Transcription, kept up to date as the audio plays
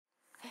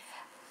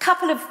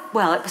it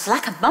was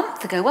like a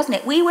month ago, wasn't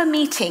it? We were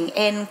meeting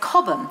in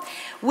Cobham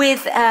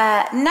with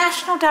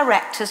national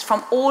directors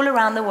from all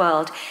around the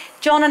world.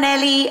 John and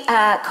Ellie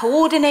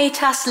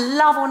coordinate us,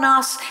 love on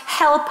us,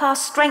 help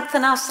us,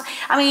 strengthen us.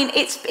 I mean,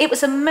 it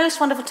was a most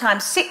wonderful time.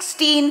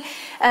 16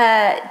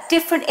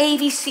 different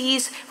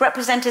AVCs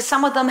represented.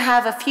 Some of them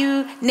have a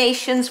few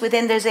nations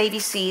within those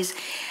AVCs.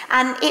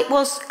 And it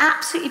was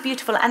absolutely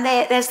beautiful. And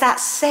there's that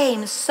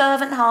same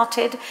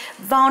servant-hearted,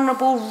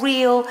 vulnerable,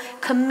 real,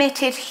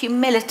 committed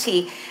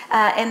humility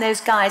in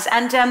those guys.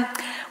 And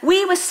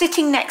we were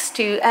sitting next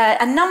to,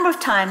 a number of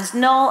times,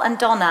 Noel and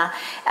Donna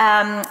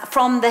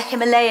from the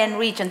Himalayan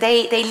region.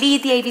 They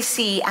lead the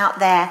AVC out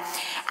there.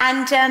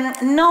 And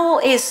Noel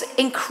is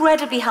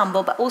incredibly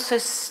humble, but also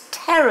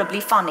terribly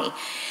funny.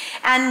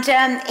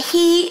 And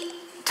he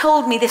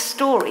told me this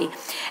story,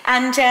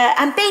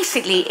 and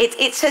basically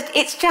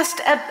it's just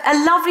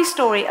a lovely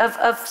story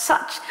of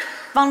such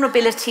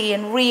vulnerability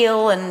and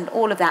real and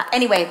all of that.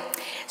 Anyway,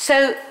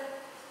 so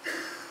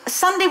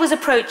Sunday was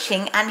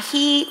approaching, and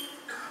he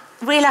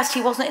realized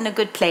he wasn't in a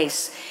good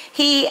place.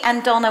 He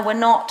and Donna were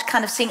not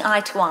kind of seeing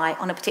eye to eye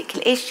on a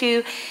particular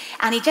issue,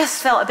 and he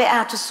just felt a bit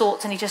out of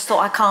sorts, and he just thought,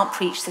 I can't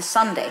preach this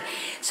Sunday.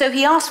 So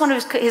he asked one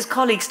of his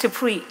colleagues to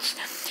preach.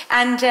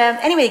 And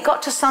anyway, it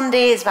got to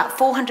Sunday, there's about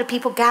 400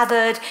 people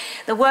gathered,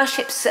 the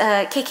worship's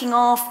kicking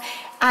off,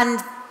 and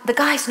the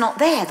guy's not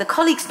there, the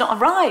colleague's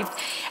not arrived.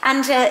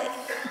 And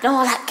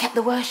Noel kept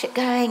the worship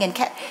going and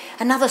kept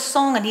another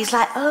song, and he's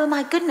like, oh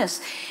my goodness,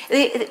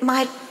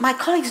 my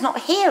colleague's not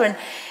here, and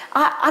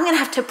I'm going to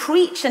have to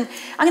preach, and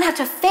I'm going to have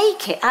to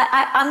fake it.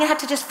 I'm going to have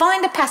to just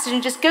find a passage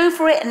and just go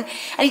for it. And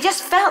he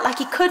just felt like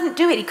he couldn't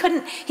do it.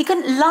 He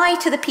couldn't lie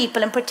to the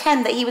people and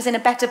pretend that he was in a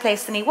better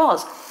place than he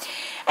was.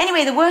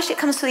 Anyway, the worship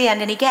comes to the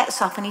end, and he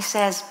gets up and he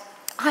says,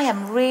 I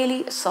am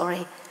really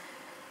sorry,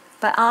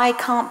 but I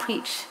can't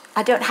preach.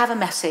 I don't have a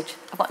message.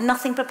 I've got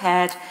nothing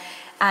prepared.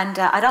 And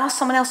I'd asked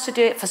someone else to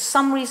do it. For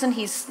some reason,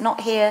 he's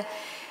not here.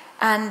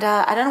 And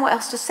I don't know what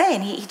else to say.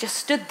 And he just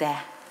stood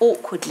there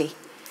awkwardly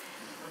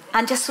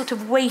and just sort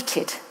of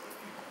waited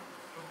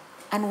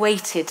and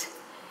waited.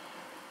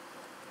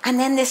 And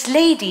then this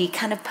lady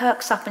kind of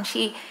perks up, and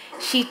she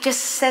just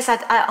says,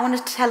 I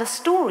want to tell a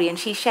story. And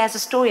she shares a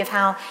story of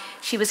how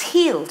she was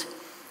healed.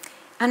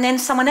 And then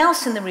someone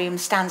else in the room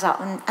stands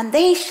up, and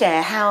they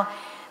share how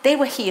they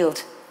were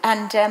healed.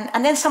 And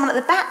then someone at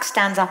the back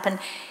stands up, and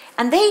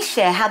they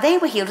share how they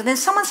were healed. And then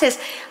someone says,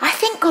 I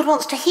think God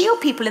wants to heal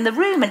people in the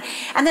room.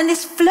 And then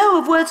this flow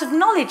of words of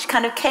knowledge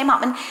kind of came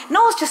up. And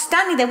Noel's just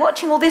standing there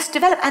watching all this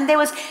develop. And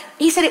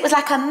he said it was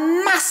like a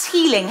mass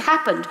healing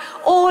happened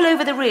all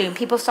over the room.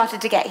 People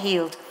started to get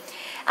healed.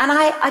 And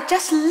I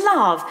just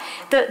love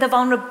the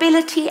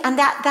vulnerability and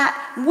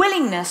that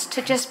willingness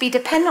to just be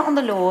dependent on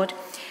the Lord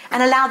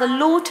and allow the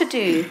Lord to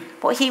do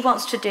what he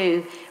wants to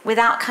do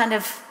without kind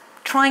of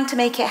trying to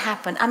make it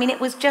happen. I mean,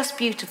 it was just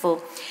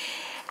beautiful.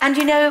 And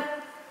you know,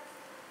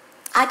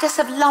 I just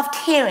have loved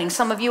hearing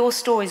some of your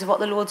stories of what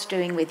the Lord's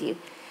doing with you.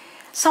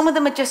 Some of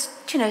them are just,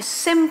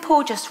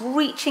 simple, just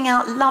reaching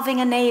out, loving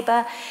a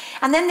neighbor.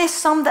 And then there's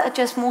some that are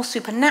just more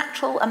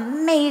supernatural,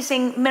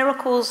 amazing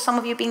miracles some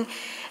of you have been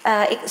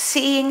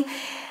seeing.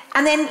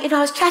 And then, I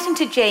was chatting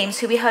to James,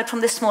 who we heard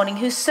from this morning,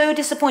 who's so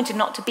disappointed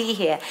not to be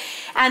here.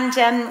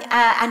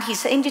 And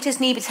he's injured his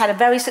knee, but he's had a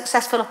very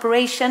successful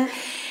operation,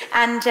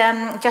 and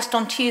just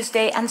on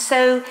Tuesday. And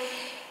so,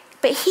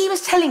 but he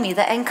was telling me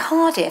that in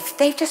Cardiff,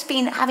 they've just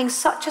been having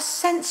such a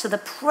sense of the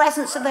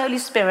presence of the Holy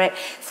Spirit,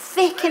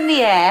 thick in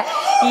the air.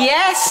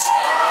 Yes.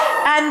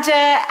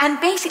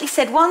 And basically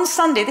said one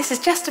Sunday, this is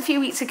just a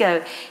few weeks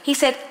ago, he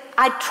said,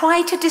 I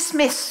tried to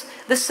dismiss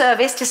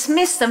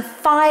them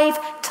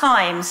 5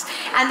 times,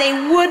 and they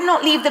would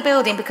not leave the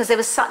building because there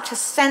was such a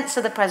sense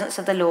of the presence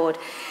of the Lord.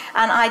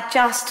 And I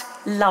just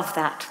love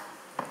that.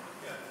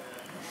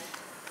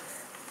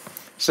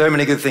 So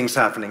many good things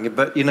happening,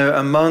 but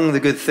among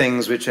the good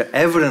things which are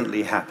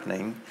evidently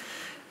happening,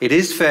 it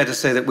is fair to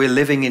say that we're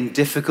living in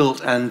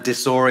difficult and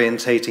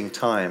disorientating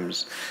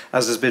times.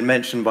 As has been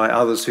mentioned by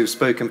others who've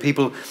spoken,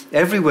 people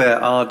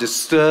everywhere are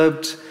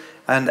disturbed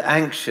and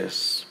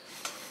anxious.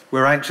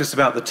 We're anxious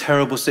about the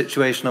terrible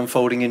situation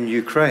unfolding in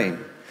Ukraine,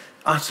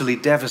 utterly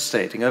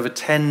devastating. Over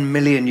 10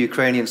 million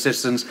Ukrainian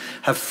citizens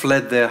have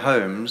fled their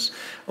homes.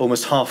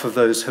 Almost half of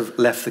those have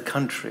left the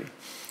country.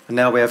 And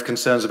now we have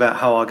concerns about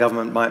how our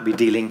government might be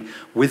dealing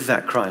with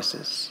that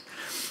crisis.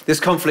 This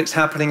conflict's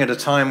happening at a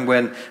time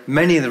when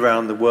many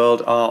around the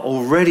world are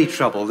already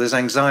troubled. There's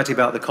anxiety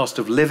about the cost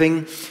of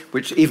living,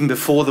 which even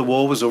before the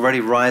war was already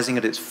rising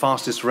at its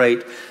fastest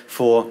rate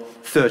for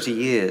 30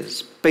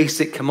 years.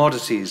 Basic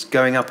commodities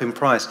going up in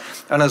price.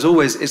 And as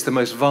always, it's the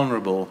most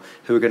vulnerable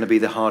who are going to be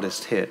the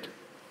hardest hit.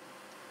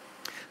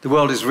 The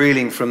world is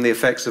reeling from the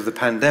effects of the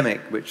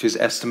pandemic, which is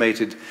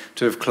estimated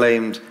to have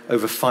claimed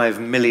over 5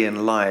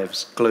 million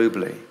lives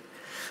globally.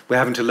 We're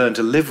having to learn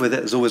to live with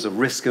it. There's always a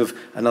risk of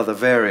another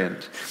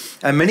variant.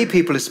 And many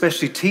people,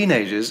 especially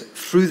teenagers,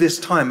 through this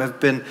time have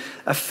been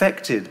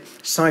affected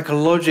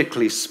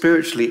psychologically,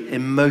 spiritually,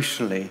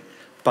 emotionally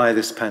by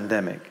this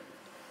pandemic.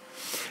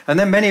 And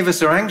then many of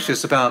us are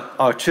anxious about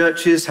our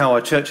churches, how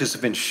our churches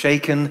have been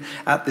shaken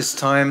at this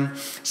time.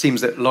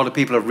 Seems that a lot of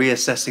people are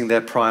reassessing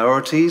their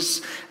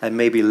priorities and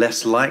maybe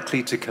less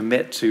likely to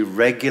commit to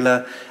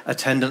regular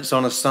attendance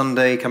on a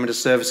Sunday, coming to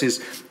services,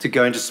 to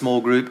going to small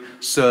group,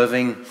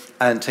 serving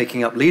and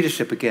taking up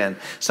leadership again.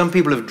 Some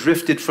people have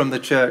drifted from the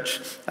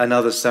church and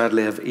others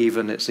sadly have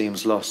even, it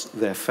seems, lost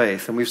their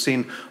faith. And we've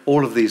seen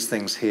all of these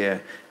things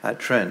here at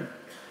Trent.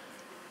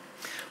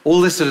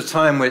 All this at a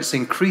time where it's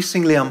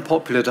increasingly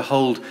unpopular to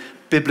hold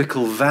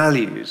biblical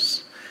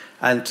values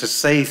and to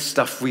say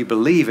stuff we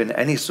believe in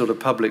any sort of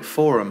public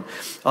forum.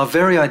 Our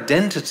very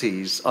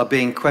identities are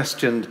being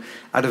questioned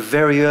at a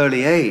very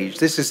early age.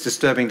 This is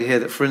disturbing to hear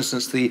that, for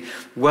instance, the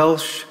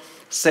Welsh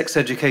sex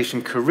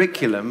education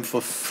curriculum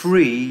for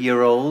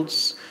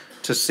 3-year-olds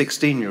to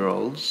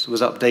 16-year-olds was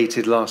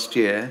updated last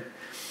year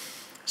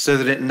so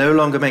that it no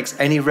longer makes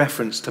any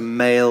reference to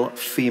male,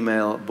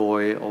 female,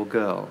 boy, or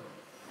girl.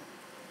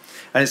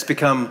 And it's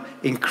become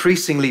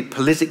increasingly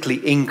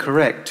politically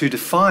incorrect to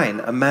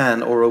define a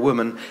man or a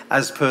woman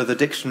as per the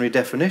dictionary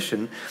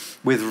definition,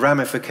 with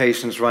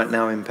ramifications right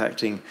now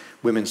impacting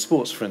women's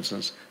sports, for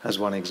instance, as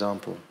one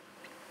example.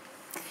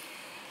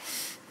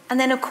 And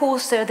then, of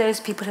course, there are those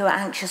people who are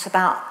anxious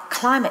about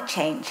climate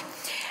change.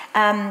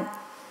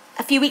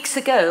 A few weeks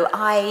ago,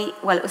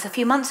 it was a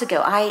few months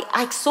ago,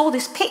 I saw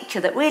this picture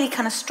that really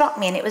kind of struck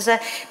me, and it was a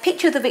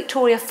picture of the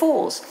Victoria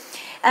Falls.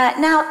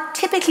 Now,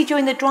 typically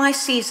during the dry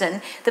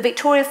season, the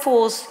Victoria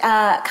Falls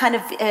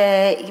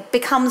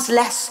becomes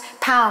less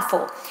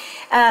powerful.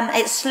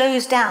 It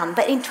slows down.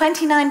 But in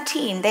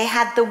 2019, they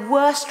had the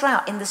worst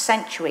drought in the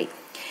century.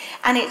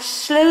 And it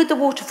slowed the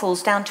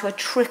waterfalls down to a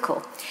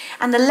trickle.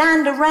 And the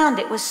land around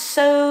it was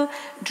so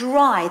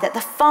dry that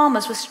the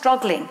farmers were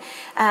struggling.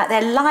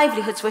 Their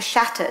livelihoods were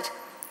shattered.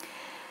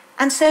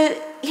 And so,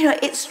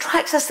 it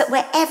strikes us that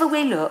wherever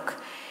we look,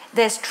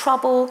 there's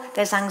trouble,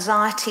 there's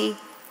anxiety,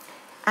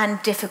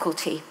 and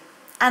difficulty.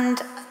 And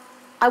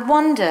I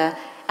wonder,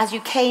 as you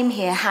came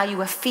here, how you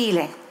were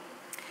feeling.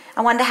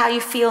 I wonder how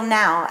you feel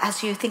now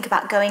as you think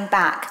about going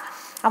back.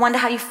 I wonder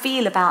how you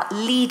feel about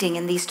leading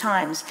in these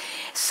times.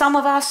 Some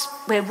of us,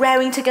 we're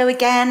raring to go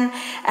again.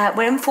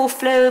 We're in full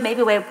flow.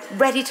 Maybe we're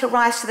ready to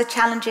rise to the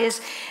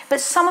challenges.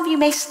 But some of you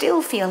may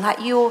still feel like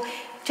you're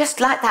just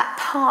like that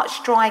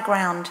parched, dry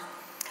ground.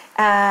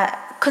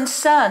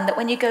 Concerned that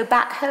when you go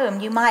back home,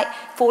 you might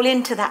fall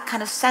into that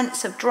kind of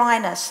sense of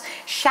dryness,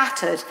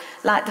 shattered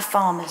like the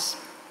farmers.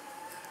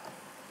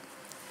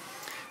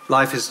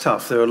 Life is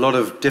tough. There are a lot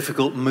of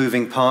difficult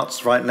moving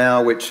parts right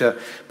now which are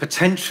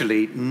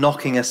potentially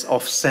knocking us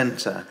off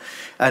center.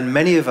 And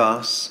many of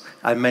us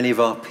and many of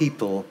our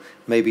people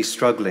may be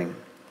struggling.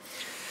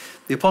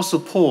 The Apostle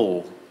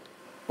Paul,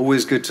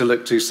 always good to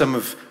look to,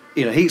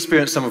 he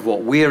experienced some of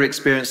what we're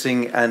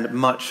experiencing and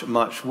much,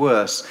 much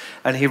worse.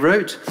 And he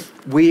wrote,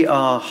 "We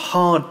are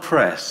hard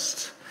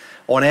pressed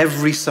on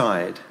every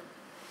side,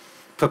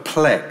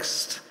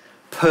 perplexed,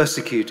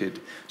 persecuted,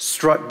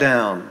 struck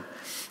down."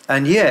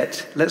 And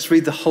yet, let's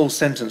read the whole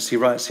sentence he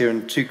writes here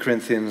in 2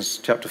 Corinthians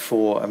chapter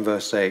 4 and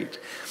verse 8.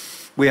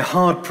 "We are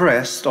hard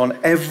pressed on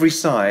every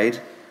side,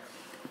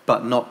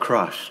 but not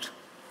crushed.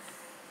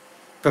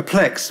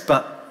 Perplexed,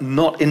 but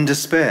not in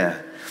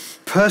despair.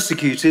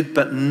 Persecuted,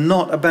 but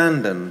not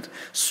abandoned.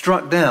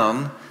 Struck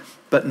down,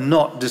 but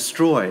not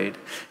destroyed."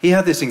 He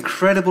had this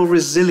incredible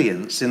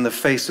resilience in the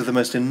face of the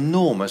most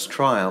enormous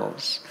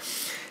trials.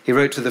 He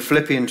wrote to the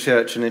Philippian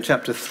church, and in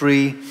chapter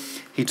 3,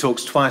 he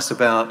talks twice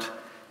about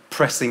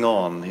pressing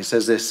on. He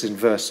says this in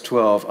verse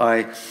 12,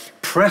 "I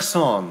press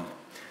on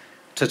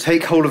to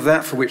take hold of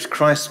that for which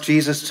Christ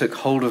Jesus took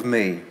hold of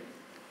me."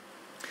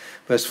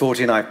 Verse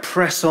 14, "I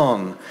press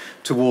on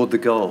toward the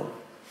goal."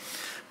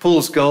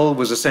 Paul's goal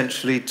was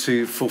essentially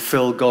to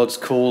fulfill God's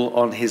call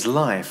on his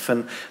life.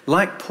 And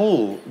like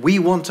Paul, we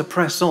want to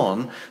press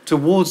on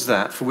towards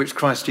that for which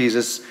Christ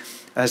Jesus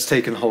has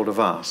taken hold of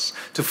us,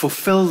 to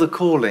fulfill the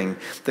calling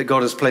that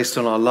God has placed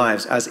on our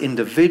lives as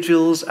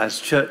individuals, as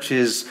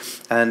churches,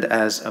 and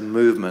as a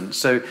movement.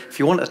 So if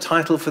you want a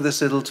title for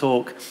this little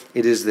talk,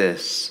 it is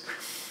this: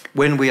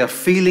 when we are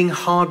feeling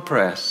hard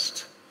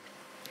pressed,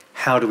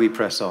 how do we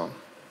press on?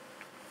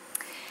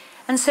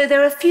 And so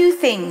there are a few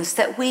things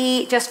that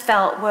we just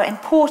felt were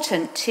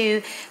important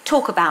to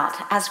talk about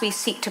as we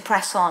seek to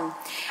press on.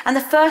 And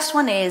the first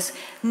one is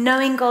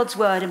knowing God's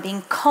word and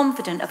being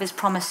confident of his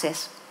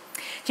promises.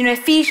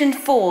 Ephesians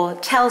 4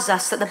 tells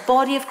us that the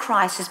body of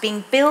Christ is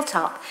being built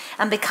up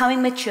and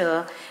becoming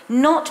mature,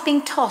 not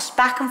being tossed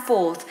back and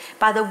forth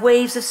by the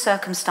waves of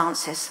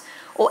circumstances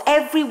or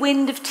every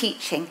wind of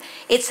teaching.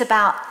 It's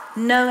about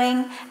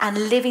knowing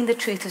and living the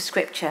truth of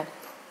Scripture.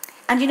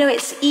 And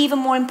it's even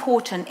more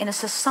important in a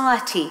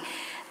society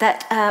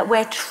that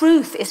where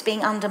truth is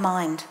being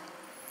undermined.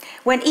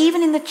 When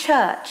even in the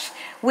church,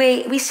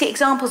 we see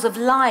examples of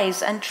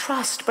lies and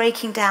trust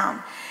breaking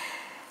down.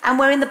 And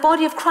where in the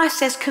body of Christ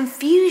there's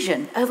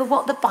confusion over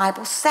what the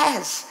Bible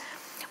says.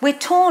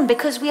 We're torn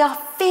because we are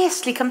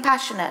fiercely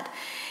compassionate.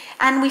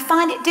 And we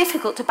find it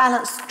difficult to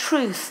balance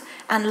truth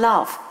and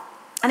love.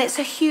 And it's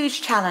a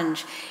huge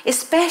challenge,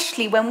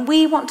 especially when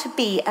we want to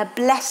be a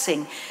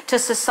blessing to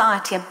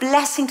society, a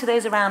blessing to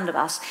those around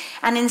us,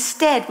 and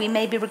instead we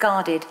may be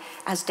regarded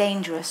as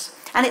dangerous.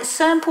 And it's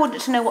so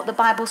important to know what the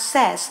Bible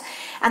says,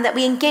 and that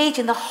we engage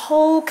in the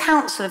whole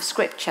counsel of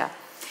Scripture.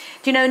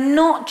 You know,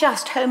 not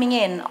just homing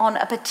in on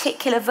a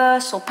particular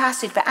verse or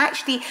passage, but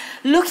actually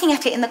looking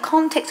at it in the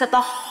context of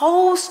the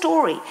whole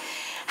story.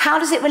 How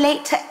does it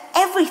relate to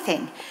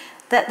everything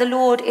that the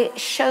Lord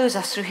shows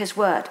us through his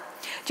word?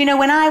 Do you know,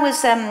 when I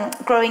was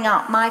growing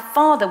up, my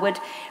father would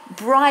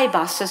bribe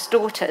us as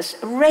daughters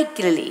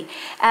regularly,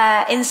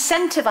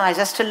 incentivize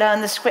us to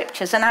learn the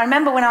scriptures. And I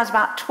remember when I was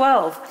about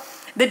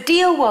 12, the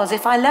deal was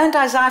if I learned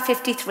Isaiah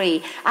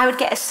 53, I would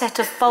get a set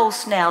of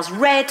false nails,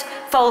 red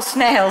false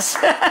nails.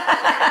 But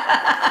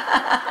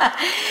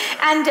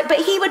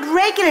he would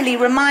regularly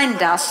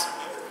remind us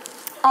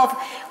of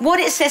what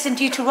it says in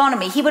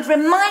Deuteronomy. He would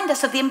remind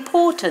us of the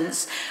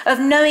importance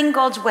of knowing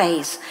God's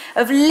ways,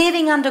 of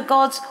living under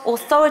God's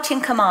authority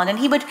and command. And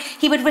he would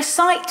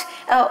recite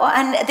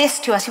and this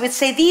to us. He would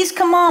say, these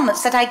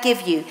commandments that I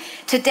give you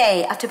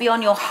today are to be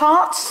on your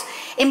hearts.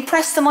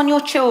 Impress them on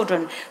your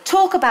children.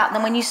 Talk about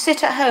them when you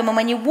sit at home and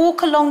when you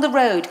walk along the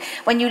road,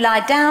 when you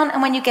lie down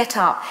and when you get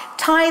up.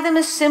 Tie them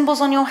as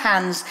symbols on your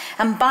hands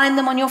and bind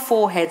them on your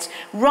foreheads.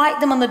 Write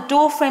them on the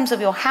doorframes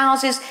of your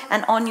houses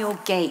and on your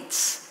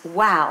gates.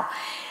 Wow.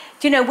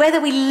 Do you know, whether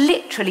we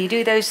literally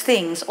do those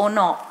things or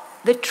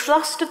not, the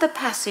thrust of the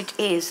passage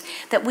is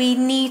that we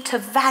need to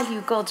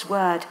value God's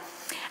word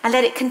and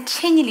let it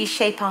continually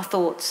shape our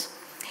thoughts.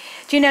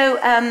 Do you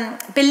know,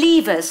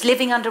 believers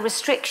living under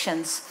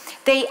restrictions,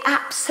 they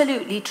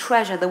absolutely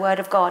treasure the word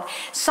of God.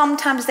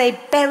 Sometimes they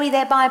bury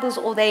their Bibles,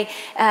 or they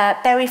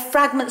bury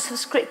fragments of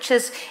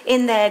scriptures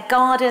in their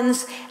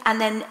gardens, and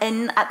then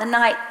at the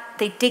night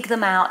they dig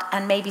them out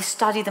and maybe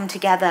study them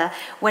together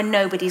when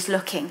nobody's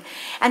looking.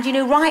 And you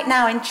know, right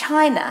now in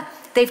China,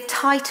 they've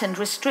tightened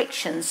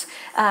restrictions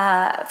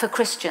for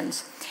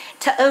Christians.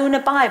 To own a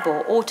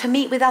Bible or to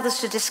meet with others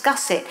to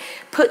discuss it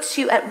puts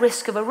you at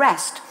risk of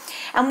arrest.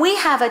 And we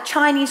have a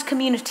Chinese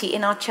community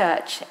in our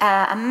church,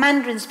 a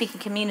Mandarin-speaking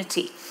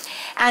community.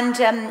 And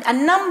a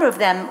number of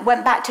them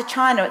went back to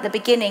China at the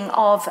beginning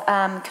of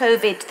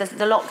COVID,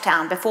 the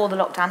lockdown, before the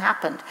lockdown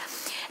happened.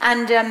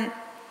 And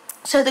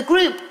so the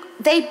group,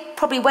 they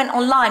probably went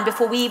online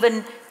before we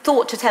even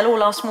thought to tell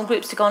all our small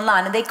groups to go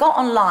online. And they got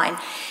online.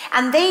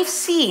 And they've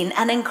seen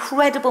an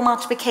incredible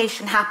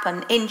multiplication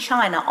happen in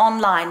China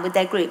online with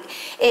their group.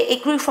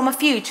 It grew from a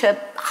few to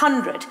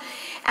 100.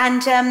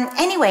 And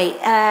anyway,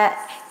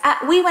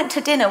 we went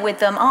to dinner with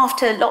them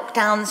after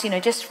lockdowns, you know,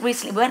 just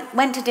recently. We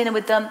went to dinner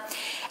with them,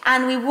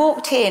 and we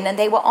walked in, and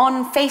they were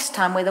on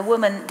FaceTime with a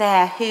woman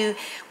there who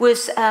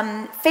was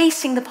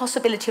facing the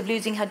possibility of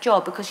losing her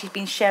job because she's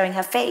been sharing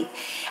her faith.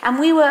 And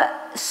we were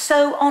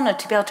so honored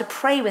to be able to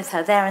pray with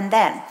her there and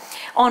then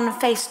on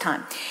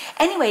FaceTime.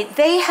 Anyway,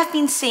 they have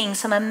been seeing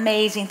some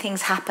amazing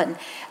things happen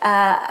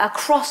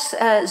across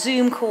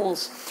Zoom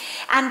calls.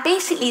 And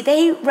basically,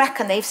 they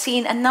reckon they've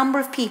seen a number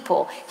of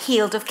people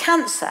healed of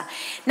cancer.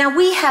 Now,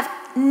 we have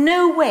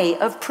no way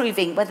of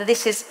proving whether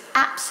this is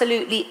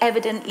absolutely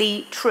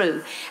evidently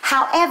true.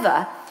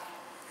 However,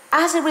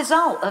 as a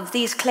result of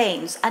these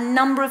claims, a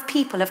number of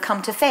people have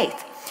come to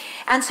faith.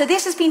 And so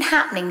this has been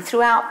happening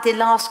throughout the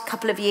last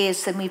couple of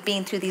years that we've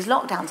been through these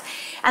lockdowns.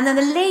 And then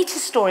the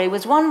latest story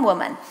was one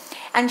woman,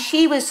 and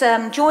she was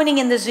joining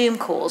in the Zoom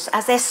calls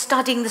as they're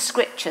studying the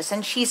scriptures,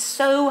 and she's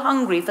so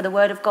hungry for the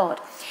word of God.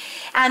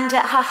 And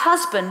her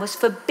husband was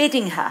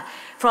forbidding her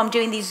from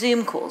doing these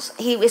Zoom calls.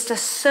 He was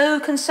just so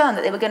concerned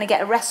that they were going to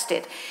get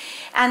arrested.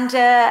 And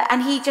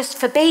he just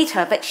forbade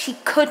her, but she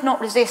could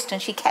not resist,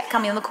 and she kept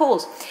coming on the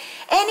calls.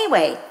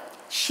 Anyway,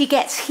 she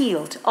gets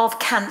healed of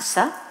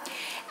cancer,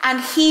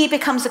 and he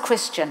becomes a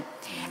Christian.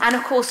 And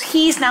of course,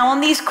 he's now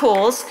on these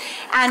calls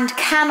and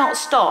cannot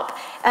stop,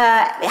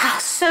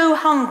 so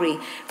hungry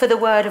for the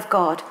word of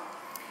God.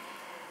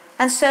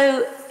 And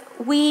so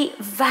we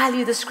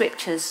value the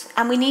scriptures,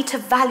 and we need to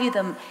value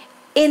them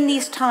in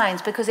these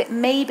times, because it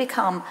may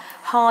become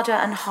harder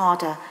and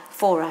harder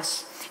for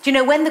us. Do you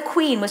know, when the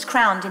Queen was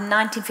crowned in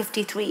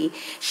 1953,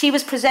 she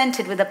was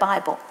presented with a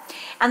Bible.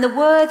 And the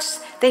words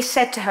they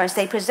said to her as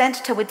they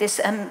presented her with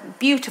this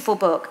beautiful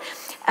book,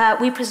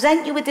 we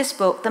present you with this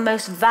book, the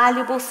most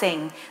valuable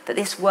thing that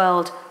this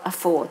world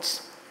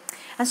affords.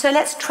 And so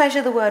let's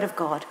treasure the word of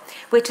God.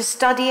 We're to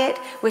study it.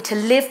 We're to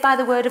live by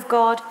the word of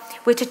God.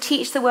 We're to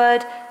teach the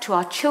word to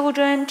our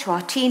children, to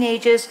our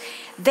teenagers.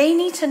 They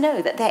need to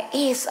know that there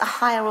is a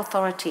higher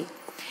authority,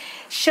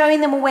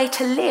 showing them a way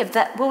to live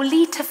that will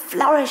lead to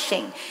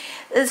flourishing.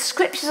 The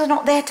scriptures are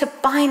not there to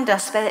bind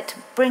us, but to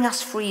bring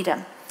us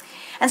freedom.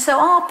 And so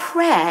our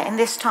prayer in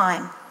this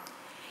time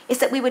is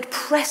that we would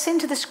press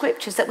into the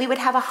scriptures, that we would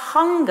have a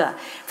hunger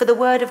for the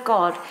word of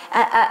God,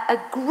 a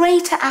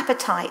greater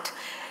appetite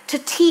to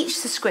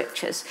teach the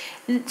scriptures,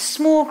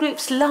 small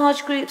groups,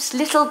 large groups,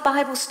 little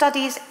Bible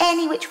studies,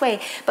 any which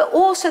way, but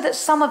also that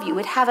some of you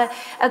would have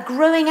a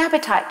growing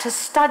appetite to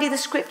study the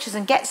scriptures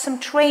and get some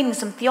training,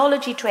 some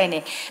theology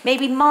training,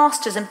 maybe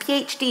masters and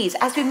PhDs.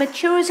 As we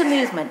mature as a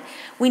movement,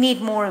 we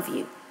need more of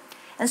you.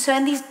 And so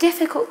in these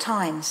difficult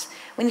times,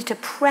 we need to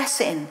press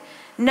in,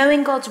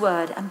 knowing God's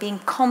word and being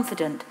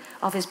confident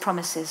of his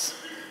promises.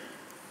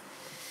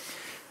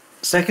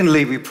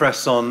 Secondly, we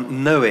press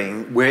on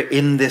knowing we're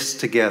in this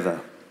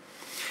together.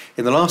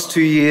 In the last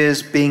 2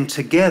 years, being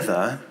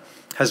together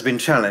has been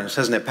challenged,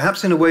 hasn't it?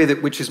 Perhaps in a way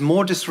which is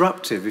more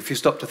disruptive, if you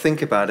stop to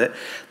think about it,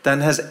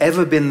 than has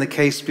ever been the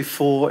case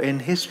before in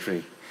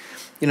history.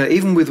 You know,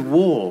 even with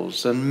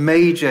wars and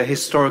major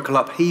historical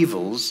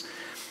upheavals,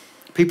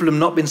 people have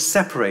not been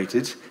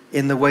separated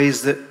in the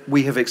ways that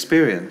we have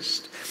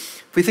experienced.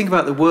 If we think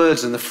about the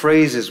words and the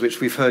phrases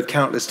which we've heard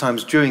countless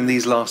times during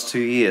these last 2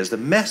 years, the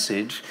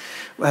message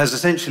has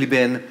essentially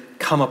been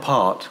come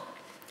apart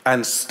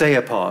and stay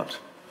apart.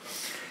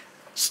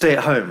 Stay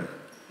at home.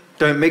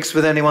 Don't mix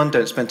with anyone.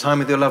 Don't spend time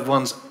with your loved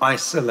ones.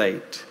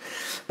 Isolate.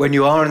 When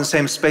you are in the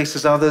same space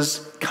as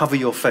others, cover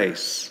your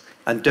face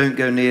and don't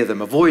go near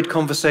them. Avoid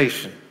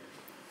conversation.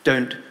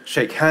 Don't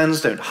shake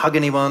hands. Don't hug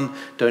anyone.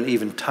 Don't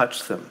even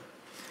touch them.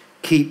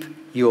 Keep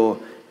your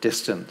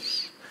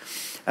distance.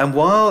 And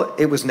while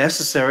it was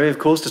necessary, of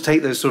course, to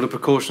take those sort of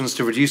precautions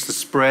to reduce the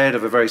spread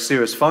of a very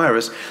serious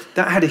virus,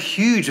 that had a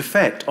huge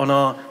effect on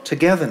our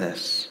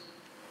togetherness.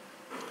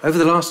 Over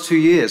the last 2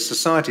 years,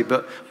 society,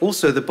 but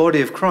also the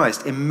body of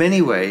Christ, in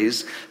many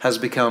ways, has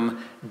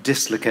become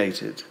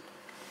dislocated.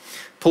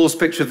 Paul's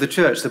picture of the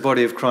church, the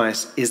body of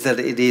Christ, is that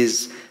it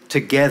is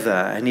together.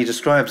 And he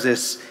describes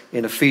this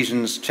in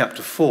Ephesians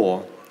chapter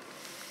 4,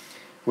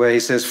 where he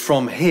says,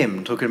 from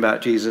him, talking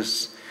about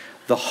Jesus,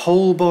 the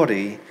whole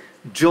body,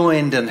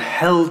 joined and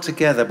held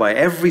together by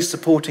every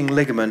supporting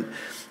ligament,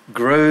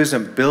 grows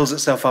and builds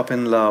itself up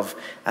in love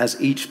as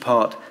each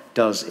part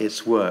does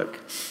its work.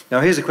 Now,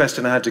 here's a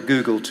question I had to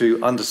Google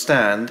to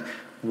understand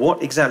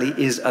what exactly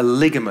is a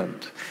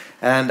ligament.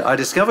 And I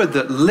discovered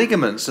that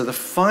ligaments are the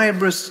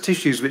fibrous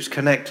tissues which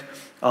connect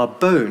our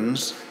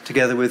bones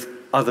together with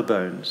other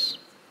bones.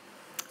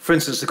 For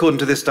instance, according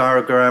to this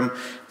diagram,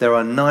 there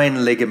are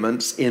 9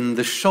 ligaments in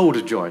the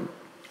shoulder joint.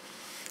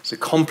 It's a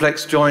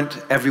complex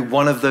joint. Every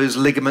one of those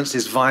ligaments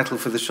is vital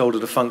for the shoulder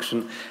to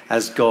function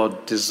as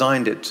God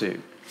designed it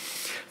to.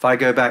 If I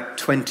go back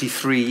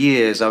 23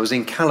 years, I was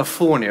in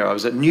California. I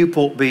was at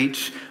Newport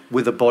Beach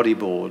with a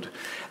bodyboard.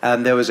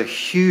 And there was a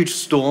huge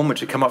storm which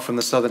had come up from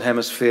the southern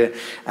hemisphere,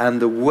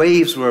 and the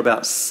waves were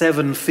about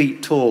 7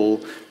 feet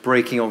tall,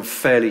 breaking on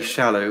fairly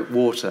shallow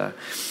water.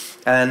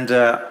 And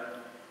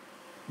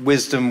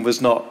wisdom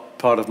was not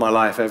part of my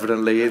life,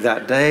 evidently,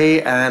 that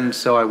day, and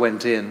so I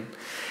went in.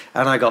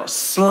 And I got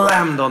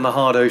slammed on the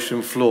hard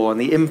ocean floor, and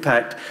the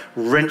impact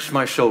wrenched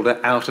my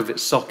shoulder out of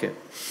its socket.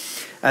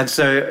 And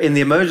so in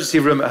the emergency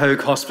room at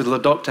Hoag Hospital, a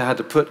doctor had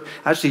to put,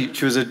 actually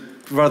she was a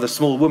rather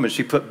small woman,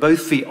 she put both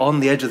feet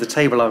on the edge of the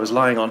table I was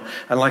lying on,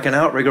 and like an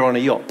outrigger on a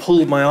yacht,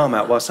 pulled my arm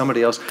out while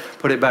somebody else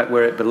put it back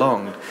where it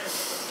belonged.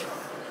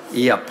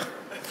 Yep.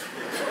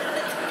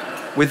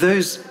 With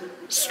those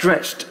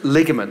stretched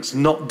ligaments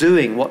not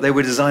doing what they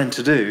were designed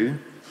to do,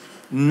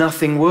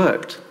 nothing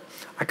worked.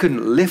 I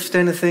couldn't lift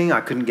anything, I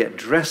couldn't get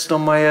dressed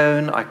on my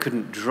own, I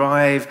couldn't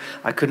drive,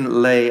 I couldn't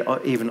lay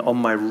even on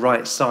my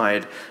right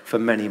side for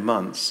many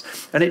months.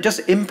 And it just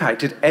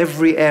impacted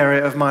every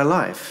area of my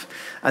life.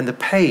 And the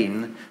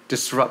pain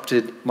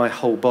disrupted my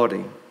whole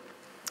body.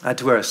 I had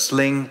to wear a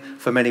sling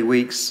for many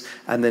weeks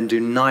and then do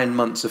 9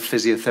 months of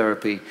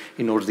physiotherapy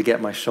in order to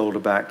get my shoulder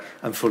back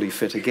and fully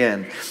fit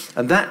again.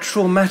 And that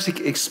traumatic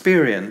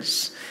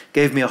experience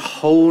gave me a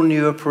whole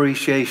new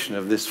appreciation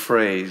of this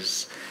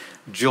phrase,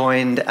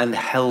 joined and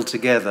held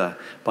together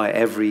by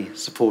every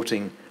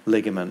supporting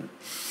ligament.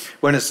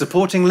 When a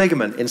supporting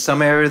ligament in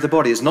some area of the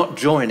body is not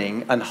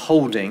joining and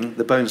holding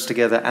the bones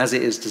together as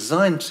it is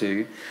designed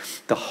to,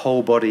 the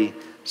whole body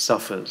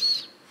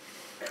suffers.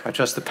 I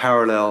trust the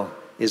parallel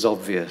is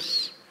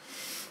obvious.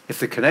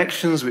 If the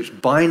connections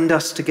which bind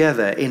us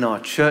together in our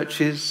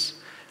churches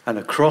and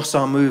across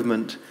our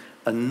movement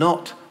are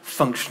not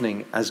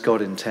functioning as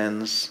God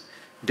intends,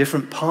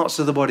 different parts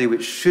of the body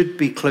which should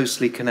be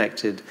closely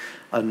connected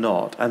are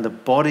not, and the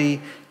body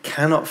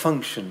cannot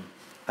function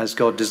as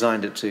God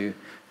designed it to,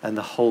 and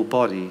the whole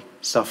body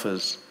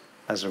suffers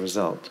as a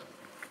result.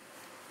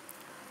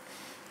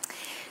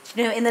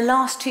 You know, in the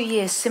last 2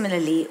 years,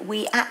 similarly,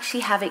 we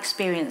actually have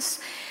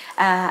experienced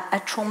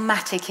a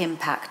traumatic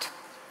impact.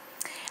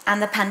 And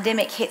the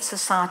pandemic hit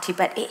society,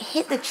 but it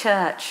hit the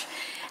church.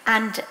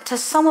 And to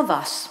some of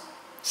us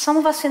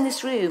in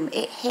this room,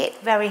 it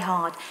hit very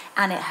hard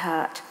and it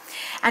hurt.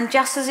 And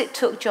just as it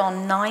took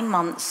John 9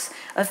 months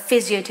of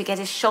physio to get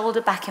his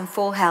shoulder back in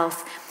full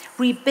health,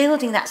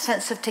 rebuilding that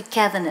sense of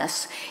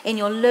togetherness in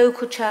your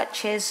local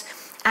churches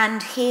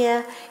and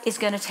here is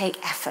going to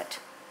take effort.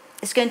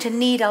 It's going to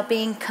need our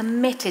being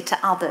committed to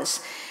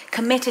others,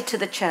 committed to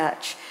the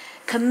church,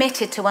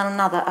 committed to one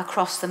another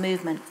across the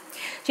movement.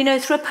 You know,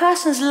 through a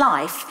person's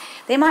life,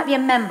 they might be a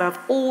member of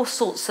all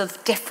sorts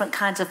of different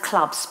kinds of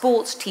clubs,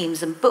 sports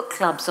teams and book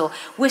clubs or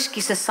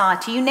Whiskey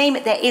Society, you name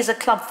it, there is a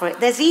club for it.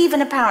 There's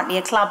even apparently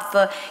a club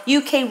for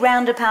UK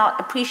Roundabout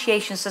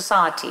Appreciation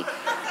Society.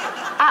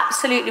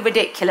 Absolutely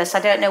ridiculous, I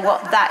don't know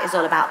what that is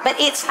all about. But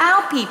it's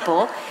how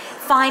people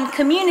find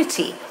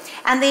community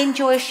and they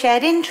enjoy a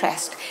shared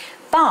interest.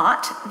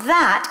 But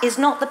that is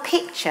not the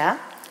picture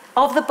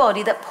of the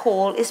body that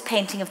Paul is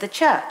painting of the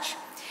church.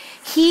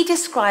 He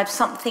describes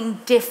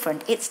something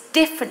different. It's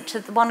different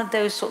to one of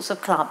those sorts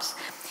of clubs.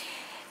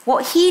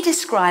 What he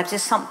describes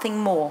is something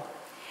more.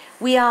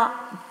 We are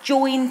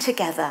joined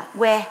together.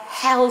 We're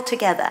held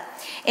together.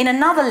 In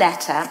another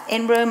letter,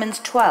 in Romans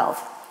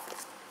 12,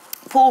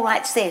 Paul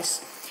writes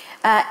this,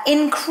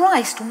 in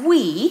Christ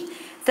we,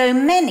 though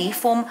many,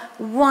 form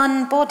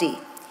one body,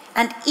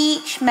 and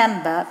each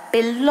member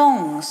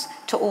belongs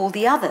to all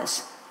the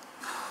others.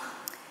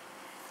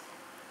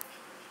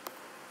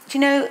 Do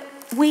you know,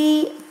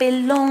 we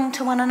belong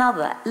to one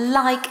another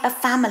like a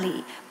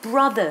family,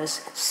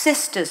 brothers,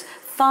 sisters,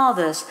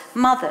 fathers,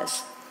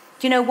 mothers.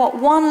 Do you know what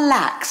one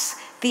lacks,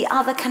 the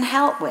other can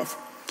help with?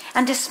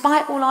 And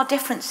despite all our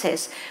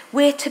differences,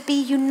 we're to be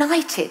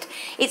united.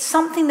 It's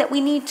something that we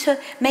need to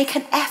make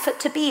an effort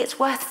to be. It's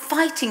worth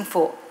fighting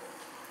for.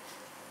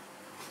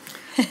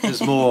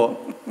 This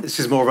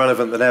is more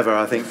relevant than ever,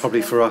 I think,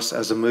 probably for us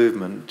as a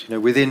movement. You know,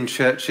 within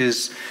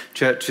churches,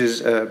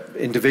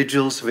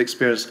 individuals have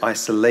experienced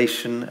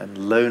isolation and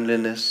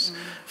loneliness,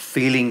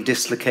 feeling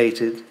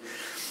dislocated.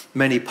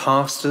 Many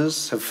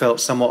pastors have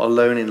felt somewhat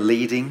alone in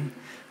leading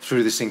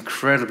through this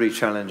incredibly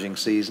challenging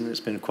season. It's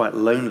been quite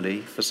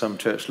lonely for some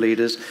church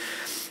leaders.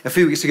 A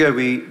few weeks ago,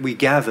 we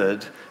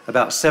gathered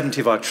about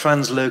 70 of our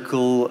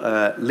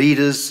translocal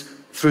leaders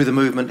through the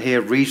movement here,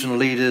 regional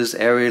leaders,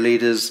 area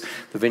leaders,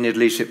 the Vineyard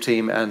leadership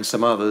team, and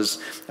some others.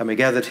 And we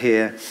gathered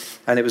here,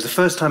 and it was the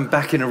first time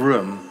back in a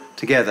room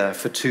together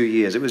for 2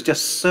 years. It was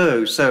just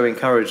so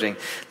encouraging.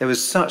 There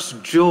was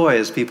such joy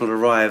as people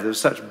arrived. There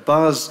was such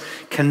buzz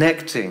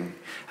connecting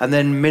and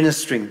then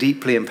ministering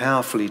deeply and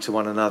powerfully to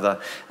one another.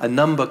 A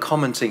number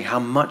commenting how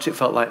much it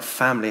felt like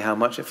family, how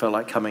much it felt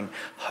like coming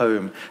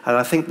home. And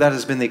I think that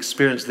has been the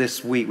experience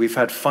this week. We've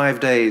had 5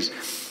 days,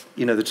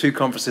 you know, the 2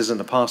 conferences and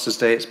the Pastor's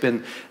Day. It's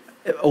been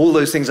all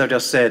those things I've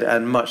just said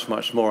and much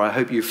more. I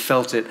hope you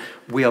felt it.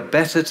 We are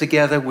better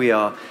together. We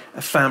are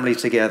a family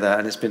together.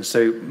 And it's been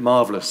so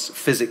marvelous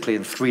physically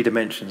in 3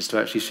 dimensions to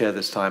actually share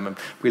this time. And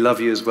we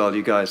love you as well,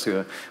 you guys who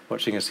are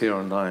watching us here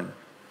online.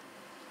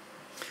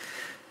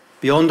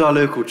 Beyond our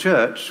local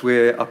church,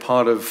 we're a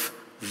part of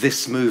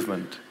this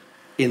movement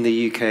in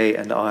the UK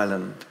and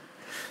Ireland.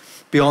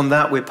 Beyond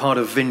that, we're part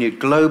of Vineyard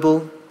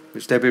Global,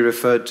 which Debbie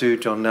referred to.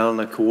 John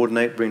Nelner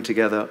coordinate, bring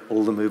together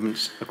all the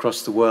movements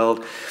across the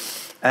world.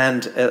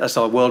 And that's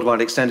our worldwide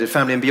extended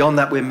family. And beyond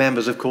that, we're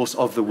members, of course,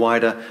 of the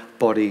wider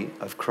body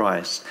of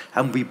Christ.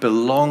 And we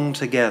belong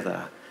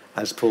together,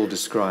 as Paul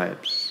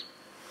describes.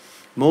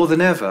 More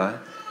than ever,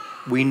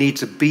 we need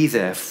to be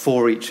there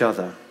for each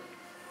other.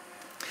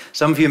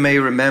 Some of you may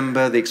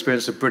remember the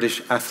experience of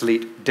British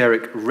athlete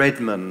Derek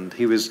Redmond.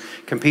 He was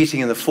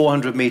competing in the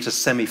 400-meter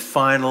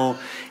semi-final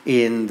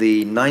in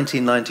the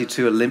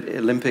 1992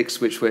 Olympics,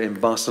 which were in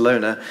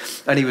Barcelona,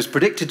 and he was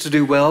predicted to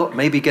do well,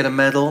 maybe get a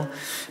medal.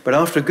 But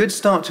after a good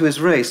start to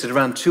his race, at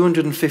around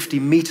 250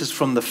 meters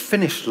from the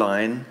finish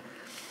line,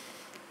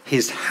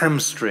 his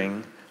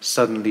hamstring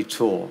suddenly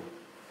tore.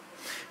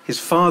 His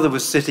father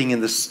was sitting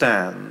in the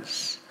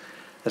stands.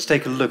 Let's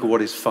take a look at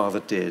what his father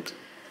did.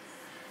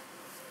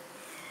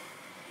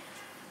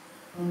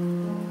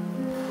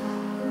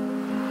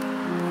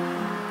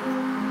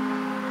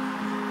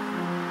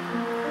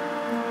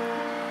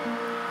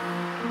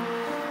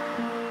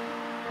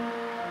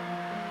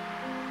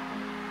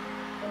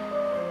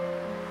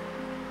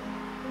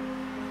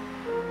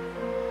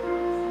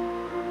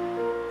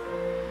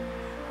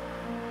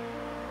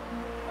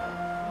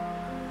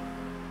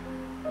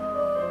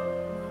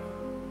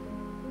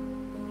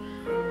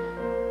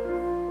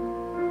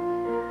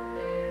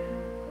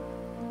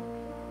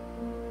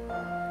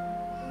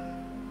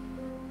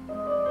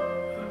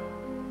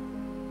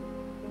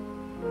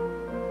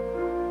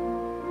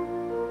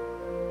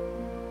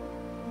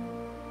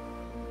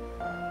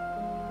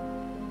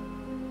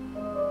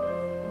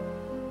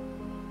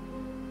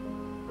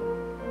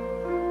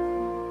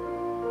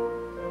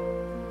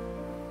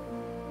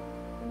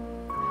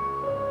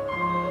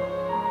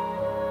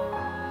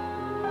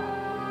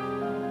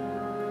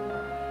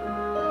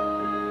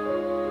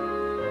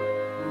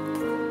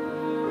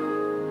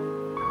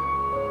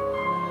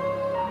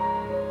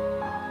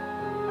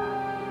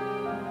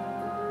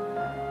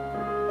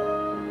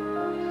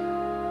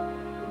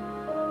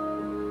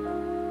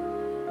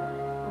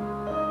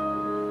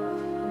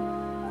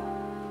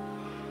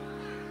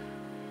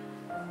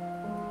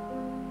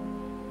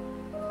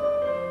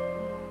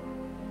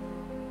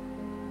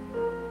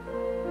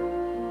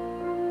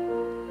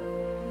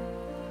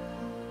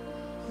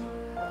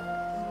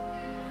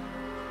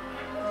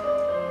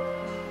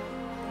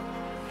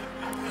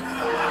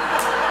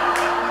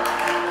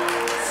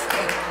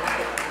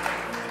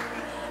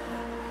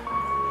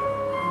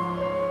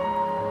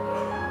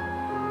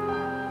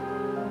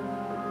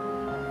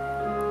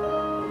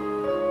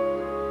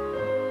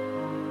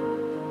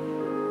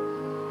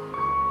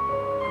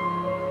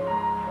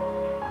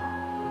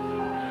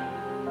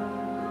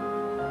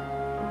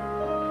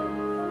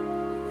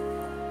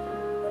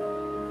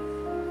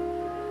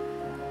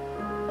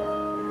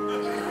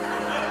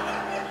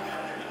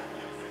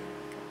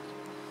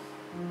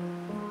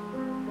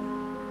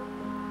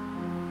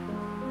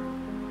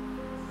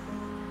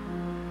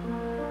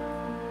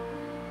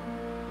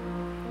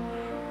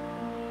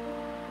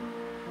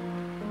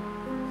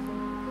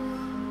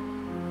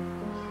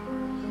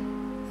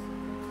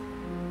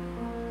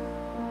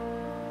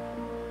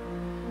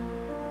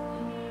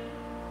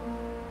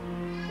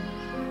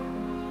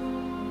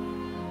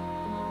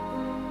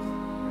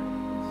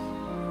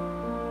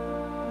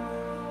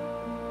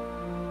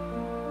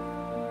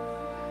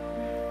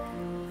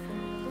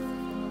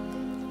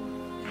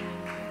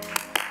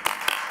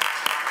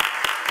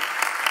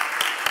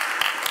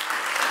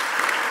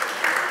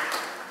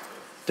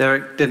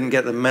 Derek didn't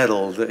get the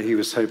medal that he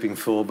was hoping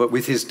for, but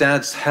with his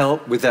dad's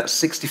help, with that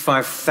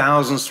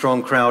 65,000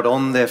 strong crowd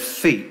on their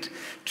feet,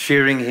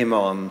 cheering him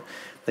on,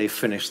 they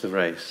finished the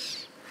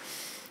race.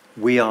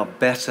 We are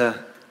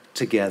better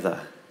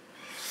together.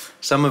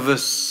 Some of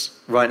us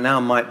right now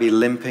might be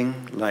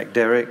limping like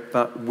Derek,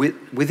 but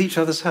with each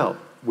other's help,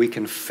 we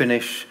can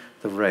finish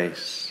the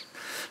race.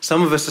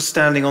 Some of us are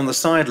standing on the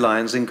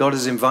sidelines, and God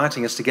is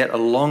inviting us to get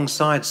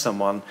alongside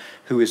someone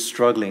who is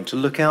struggling, to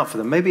look out for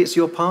them. Maybe it's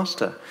your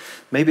pastor,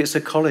 maybe it's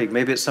a colleague,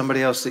 maybe it's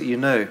somebody else that you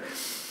know.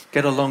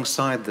 Get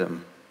alongside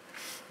them.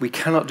 We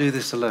cannot do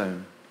this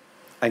alone,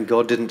 and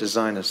God didn't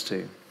design us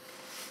to.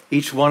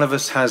 Each one of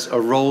us has a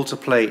role to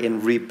play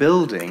in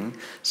rebuilding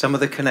some of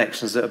the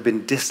connections that have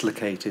been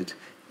dislocated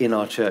in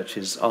our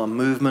churches, our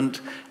movement,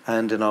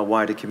 and in our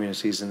wider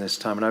communities in this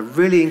time. And I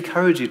really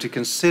encourage you to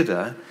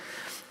consider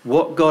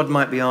what God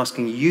might be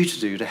asking you to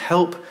do to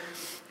help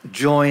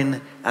join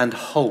and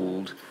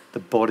hold the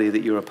body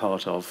that you're a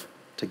part of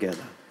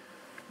together.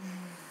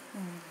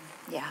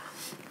 Yeah.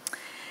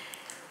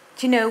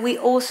 Do you know, we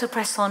also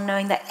press on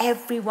knowing that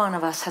every one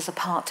of us has a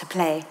part to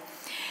play.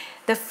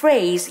 The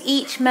phrase,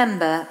 each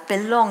member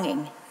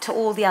belonging to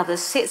all the others,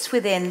 sits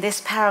within this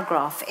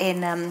paragraph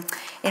in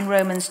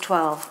Romans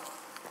 12.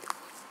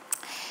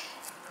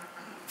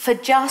 For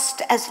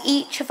just as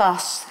each of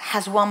us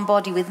has one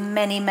body with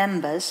many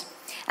members,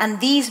 and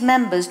these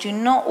members do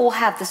not all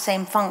have the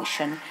same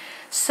function,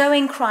 so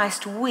in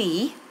Christ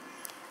we,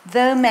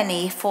 though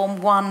many,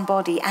 form one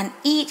body, and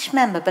each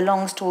member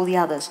belongs to all the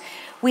others.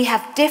 We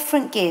have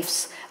different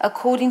gifts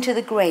according to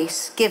the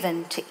grace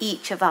given to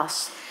each of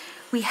us.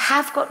 We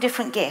have got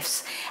different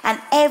gifts,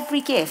 and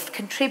every gift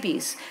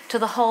contributes to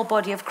the whole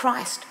body of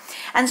Christ.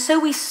 And so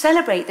we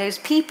celebrate those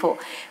people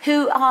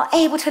who are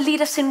able to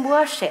lead us in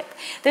worship,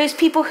 those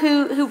people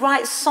who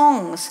write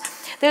songs,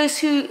 those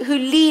who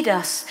lead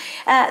us,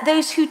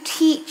 those who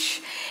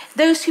teach,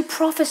 those who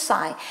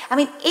prophesy. I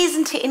mean,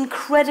 isn't it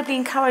incredibly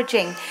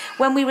encouraging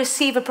when we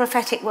receive a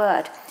prophetic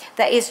word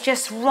that is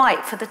just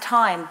right for the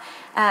time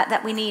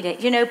that we need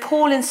it? You know,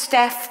 Paul and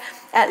Steph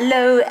at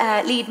Low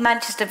lead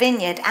Manchester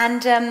Vineyard,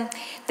 and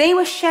they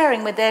were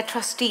sharing with their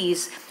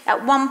trustees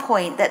at one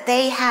point that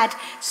they had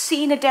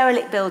seen a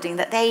derelict building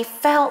that they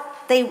felt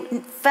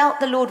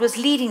the Lord was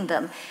leading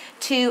them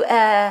to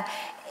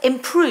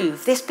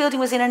improve. This building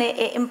was in an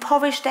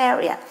impoverished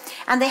area,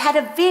 and they had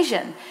a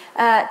vision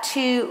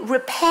to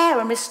repair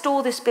and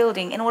restore this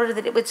building in order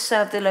that it would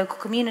serve the local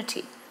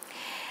community.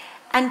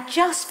 And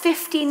just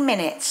 15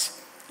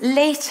 minutes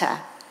later,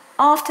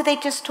 after they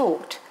just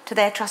talked to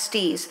their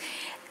trustees,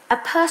 a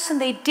person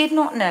they did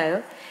not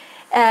know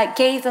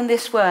gave them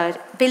this word,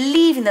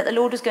 believing that the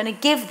Lord was going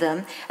to give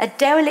them a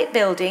derelict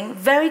building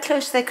very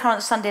close to their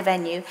current Sunday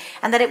venue,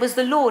 and that it was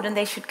the Lord and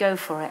they should go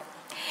for it.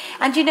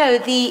 And you know,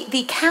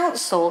 the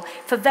council,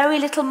 for very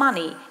little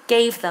money,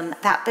 gave them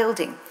that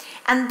building.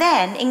 And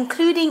then,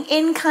 including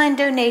in-kind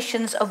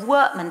donations of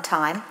workman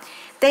time,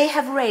 they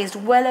have raised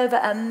well over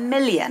 $1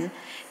 million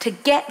to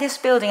get this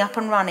building up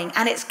and running.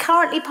 And it's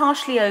currently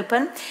partially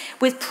open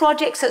with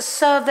projects that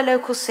serve the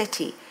local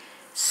city.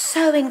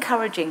 So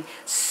encouraging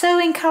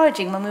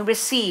when we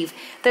receive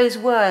those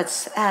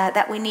words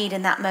that we need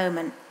in that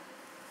moment.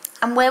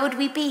 And where would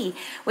we be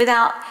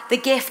without the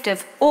gift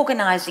of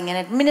organizing and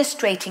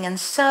administrating and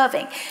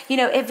serving? You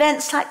know,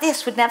 events like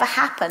this would never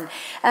happen.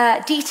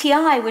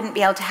 DTI wouldn't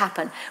be able to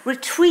happen.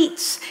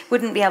 Retreats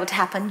wouldn't be able to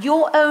happen.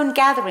 Your own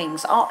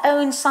gatherings, our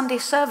own Sunday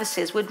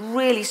services would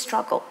really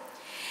struggle.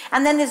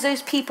 And then there's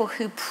those people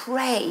who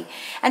pray.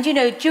 And you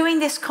know, during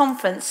this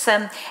conference,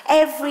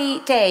 every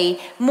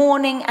day,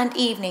 morning and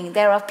evening,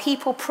 there are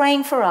people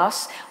praying for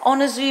us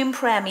on a Zoom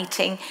prayer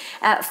meeting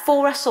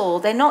for us all.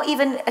 They're not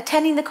even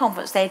attending the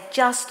conference, they're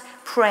just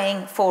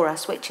praying for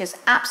us, which is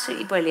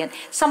absolutely brilliant.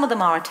 Some of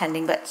them are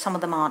attending, but some of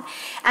them aren't.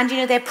 And you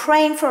know, they're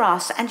praying for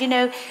us. And you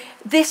know,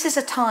 this is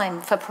a time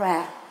for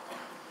prayer.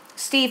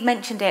 Steve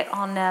mentioned it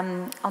on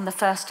the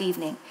first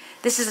evening.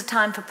 This is a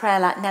time for prayer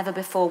like never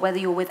before, whether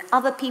you're with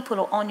other people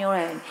or on your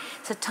own.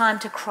 It's a time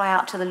to cry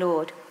out to the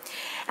Lord.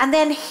 And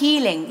then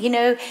healing, you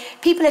know,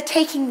 people are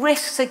taking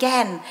risks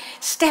again,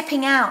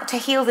 stepping out to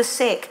heal the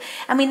sick.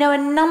 And we know a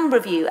number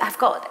of you have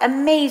got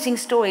amazing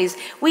stories.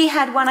 We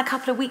had one a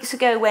couple of weeks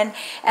ago when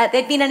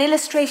there'd been an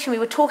illustration. We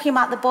were talking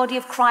about the body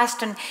of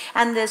Christ,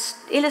 and this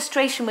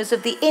illustration was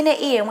of the inner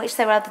ear, in which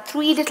there are the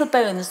 3 little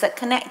bones that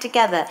connect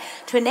together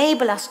to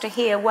enable us to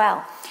hear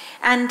well.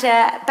 And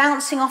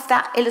bouncing off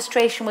that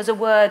illustration was a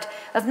word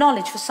of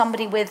knowledge for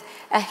somebody with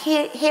a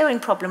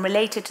hearing problem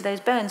related to those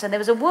bones. And there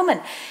was a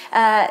woman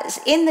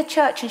in the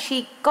church, and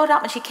she got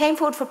up and she came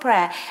forward for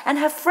prayer, and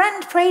her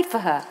friend prayed for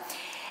her.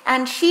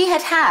 And she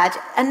had had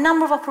a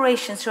number of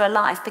operations through her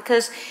life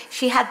because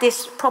she had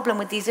this problem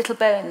with these little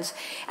bones,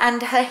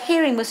 and her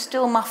hearing was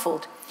still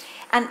muffled.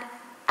 And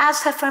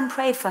as her friend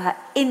prayed for her,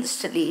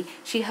 instantly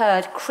she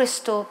heard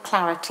crystal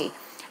clarity.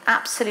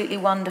 Absolutely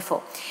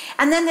wonderful.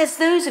 And then there's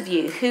those of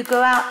you who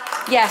go out,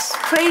 yes,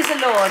 praise the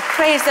Lord,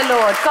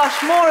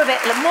 gosh, more of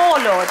it, more,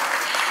 Lord.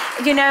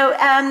 You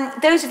know,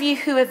 those of you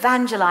who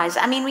evangelize,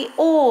 I mean, we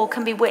all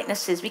can be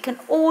witnesses. We can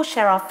all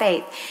share our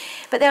faith.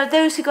 But there are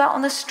those who go out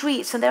on the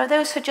streets, and there are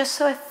those who are just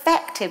so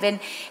effective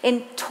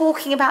in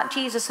talking about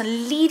Jesus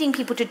and leading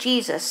people to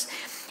Jesus.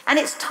 And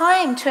it's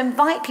time to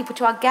invite people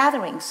to our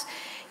gatherings.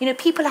 You know,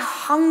 people are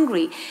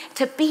hungry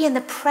to be in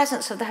the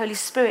presence of the Holy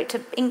Spirit,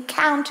 to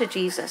encounter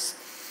Jesus.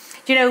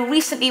 You know,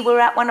 recently we were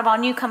at one of our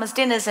newcomers'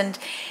 dinners, and,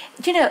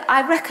 you know,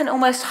 I reckon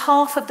almost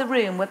half of the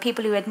room were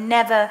people who had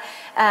never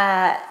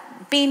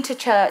been to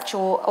church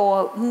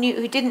or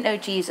who didn't know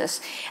Jesus.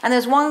 And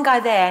there's one guy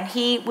there, and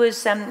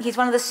he's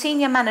one of the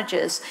senior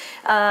managers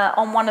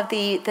on one of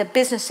the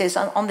businesses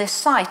on this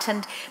site.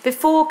 And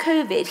before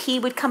COVID, he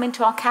would come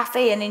into our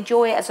cafe and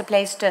enjoy it as a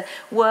place to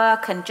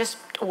work and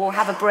or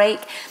have a break.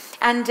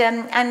 And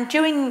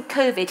during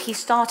COVID, he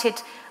started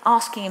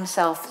asking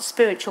himself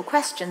spiritual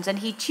questions, and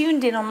he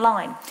tuned in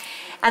online.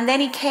 And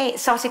then he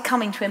started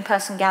coming to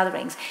in-person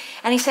gatherings.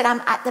 And he said, I'm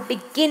at the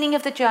beginning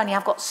of the journey.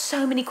 I've got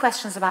so many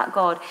questions about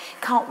God.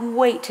 Can't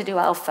wait to do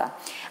Alpha.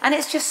 And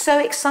it's just so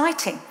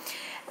exciting.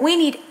 We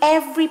need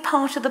every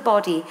part of the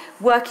body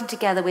working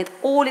together with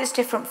all its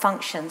different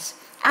functions.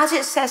 As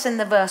it says in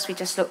the verse we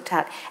just looked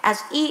at,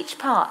 as each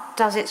part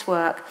does its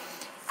work.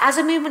 As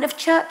a movement of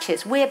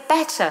churches, we're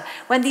better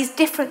when these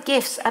different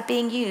gifts are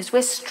being used.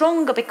 We're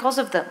stronger because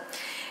of them.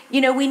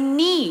 You know, we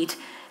need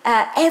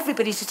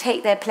everybody to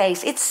take their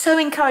place. It's so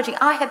encouraging.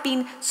 I have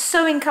been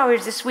so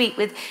encouraged this week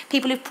with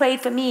people who've prayed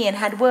for me and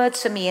had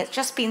words for me. It's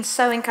just been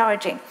so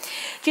encouraging.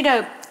 Do you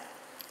know,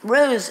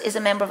 Rose is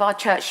a member of our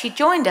church. She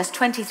joined us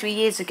 23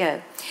 years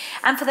ago.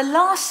 And for the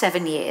last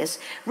 7 years,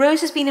 Rose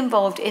has been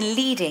involved in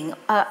leading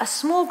a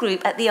small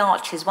group at the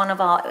Arches,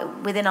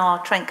 within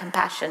our Trent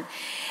Compassion.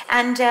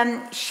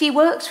 And she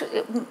works,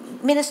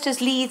 ministers,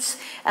 leads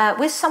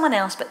with someone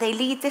else, but they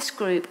lead this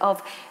group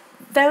of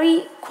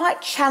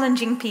quite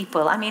challenging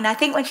people. I mean, I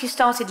think when she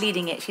started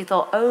leading it, she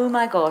thought, oh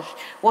my gosh,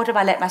 what have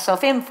I let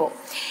myself in for?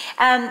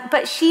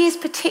 But she is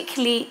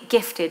particularly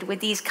gifted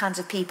with these kinds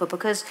of people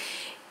because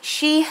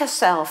she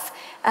herself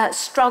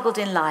struggled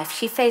in life.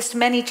 She faced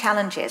many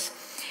challenges.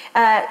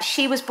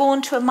 She was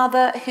born to a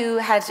mother who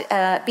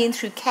had been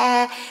through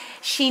care.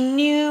 She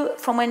knew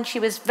from when she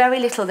was very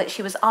little that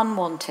she was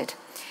unwanted.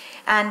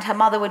 And her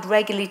mother would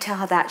regularly tell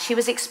her that. She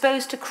was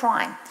exposed to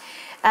crime.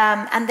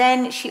 And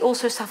then she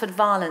also suffered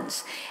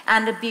violence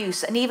and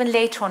abuse. And even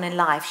later on in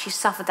life, she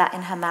suffered that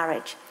in her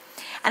marriage.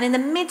 And in the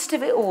midst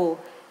of it all,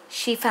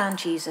 she found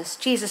Jesus.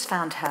 Jesus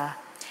found her.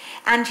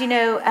 And, you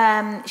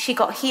know, she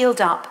got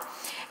healed up.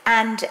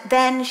 And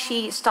then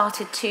she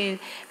started to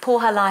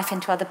pour her life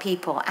into other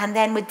people. And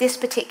then with this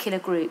particular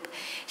group,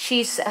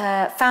 she's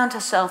found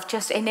herself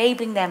just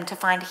enabling them to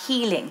find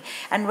healing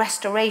and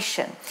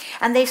restoration.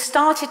 And they've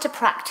started to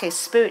practice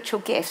spiritual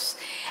gifts.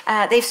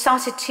 They've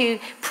started to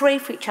pray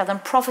for each other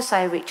and prophesy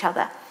over each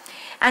other.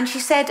 And she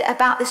said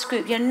about this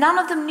group, you know, none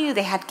of them knew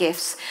they had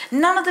gifts.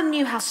 None of them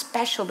knew how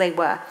special they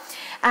were.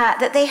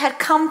 That they had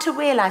come to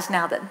realize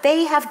now that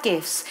they have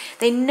gifts.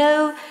 They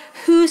know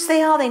whose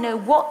they are. They know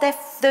what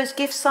those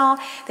gifts are.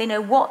 They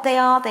know what they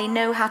are. They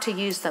know how to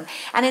use them.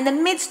 And in the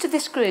midst of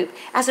this group,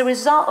 as a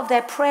result of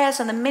their prayers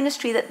and the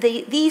ministry that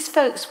these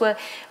folks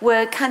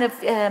were kind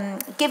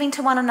of giving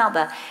to one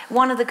another,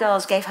 one of the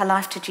girls gave her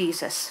life to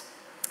Jesus.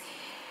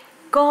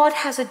 God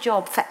has a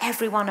job for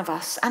every one of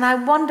us. And I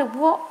wonder,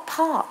 what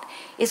part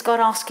is God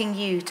asking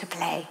you to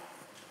play?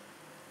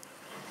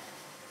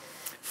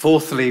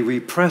 Fourthly, we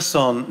press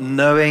on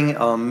knowing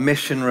our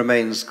mission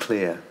remains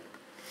clear.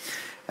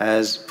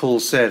 As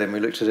Paul said, and we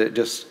looked at it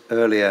just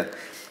earlier,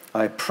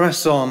 I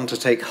press on to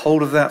take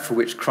hold of that for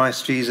which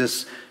Christ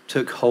Jesus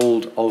took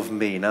hold of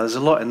me. Now, there's a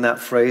lot in that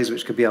phrase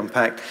which could be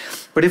unpacked.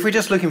 But if we're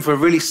just looking for a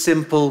really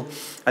simple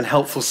and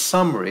helpful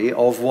summary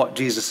of what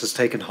Jesus has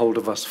taken hold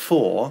of us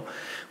for,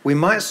 we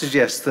might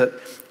suggest that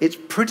it's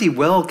pretty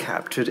well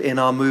captured in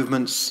our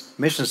movement's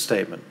mission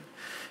statement.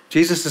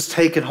 Jesus has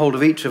taken hold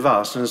of each of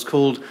us and has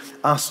called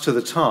us to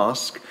the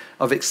task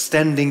of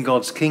extending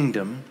God's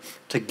kingdom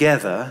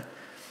together,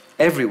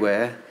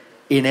 everywhere,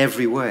 in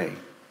every way.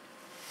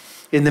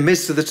 In the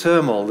midst of the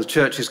turmoil, the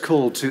church is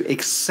called to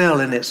excel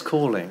in its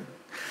calling.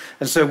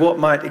 And so what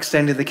might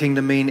extending the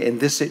kingdom mean in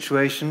this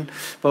situation?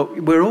 Well,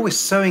 we're always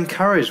so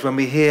encouraged when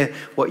we hear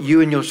what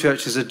you and your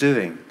churches are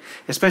doing,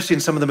 especially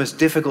in some of the most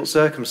difficult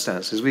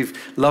circumstances. We've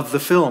loved the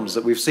films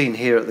that we've seen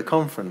here at the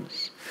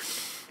conference.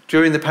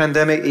 During the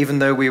pandemic, even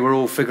though we were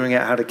all figuring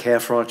out how to care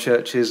for our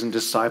churches and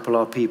disciple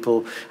our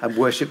people and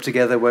worship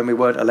together when we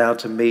weren't allowed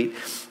to meet,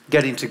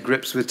 getting to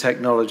grips with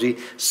technology,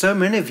 so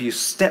many of you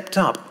stepped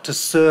up to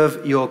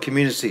serve your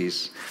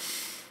communities.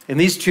 In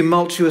these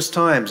tumultuous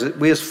times,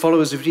 we as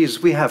followers of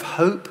Jesus, we have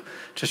hope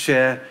to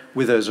share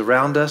with those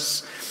around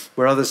us.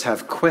 Where others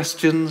have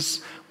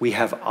questions, we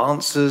have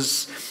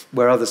answers.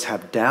 Where others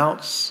have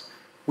doubts,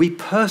 we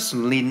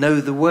personally know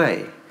the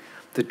way,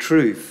 the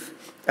truth,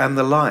 and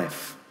the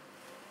life.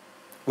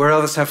 Where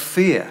others have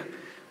fear,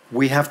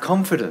 we have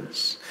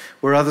confidence.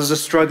 Where others are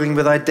struggling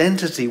with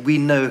identity, we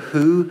know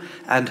who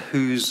and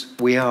whose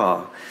we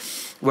are.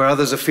 Where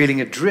others are feeling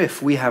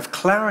adrift, we have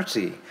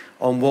clarity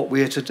on what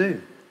we are to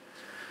do.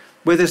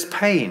 Where there's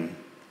pain,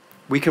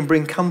 we can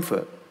bring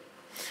comfort.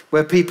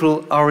 Where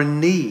people are in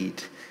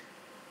need,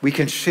 we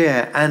can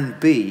share and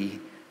be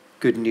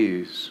good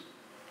news.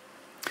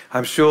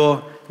 I'm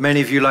sure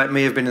many of you, like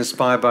me, have been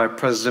inspired by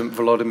President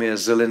Volodymyr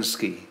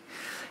Zelensky.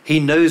 He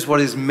knows what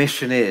his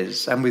mission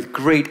is, and with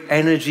great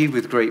energy,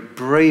 with great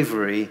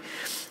bravery,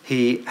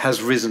 he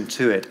has risen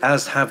to it,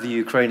 as have the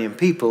Ukrainian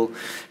people,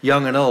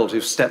 young and old,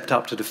 who've stepped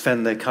up to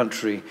defend their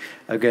country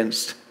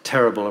against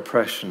terrible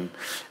oppression.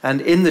 And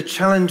in the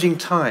challenging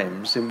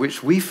times in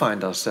which we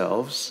find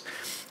ourselves,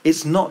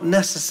 it's not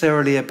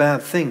necessarily a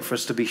bad thing for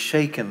us to be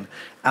shaken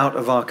out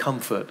of our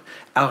comfort,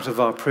 out of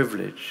our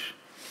privilege.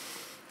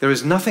 There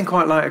is nothing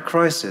quite like a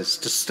crisis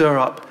to stir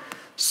up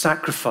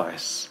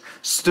sacrifice,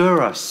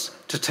 stir us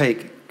to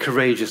take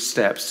courageous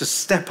steps, to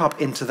step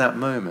up into that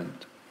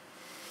moment.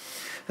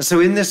 And so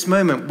in this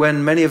moment,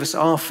 when many of us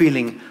are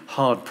feeling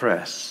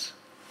hard-pressed,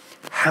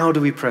 how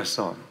do we press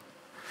on?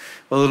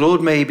 Well, the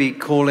Lord may be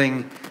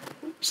calling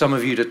some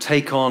of you to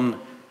take on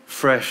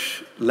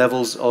fresh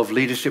levels of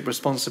leadership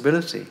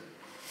responsibility.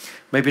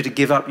 Maybe to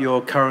give up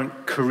your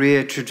current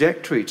career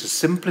trajectory, to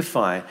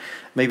simplify,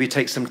 maybe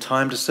take some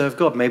time to serve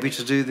God, maybe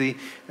to do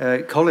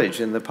the college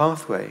in the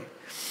pathway,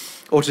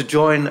 or to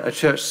join a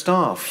church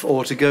staff,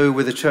 or to go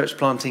with a church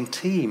planting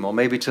team, or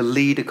maybe to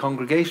lead a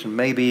congregation,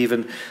 maybe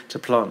even to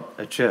plant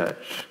a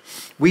church.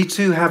 We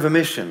too have a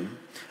mission,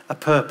 a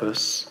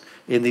purpose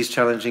in these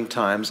challenging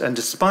times, and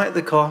despite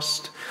the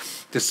cost,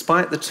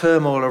 despite the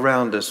turmoil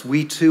around us,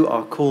 we too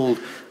are called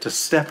to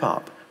step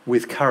up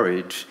with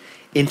courage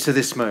into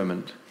this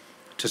moment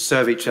to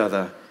serve each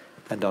other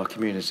and our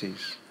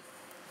communities.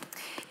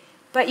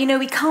 But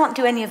we can't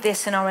do any of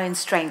this in our own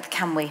strength,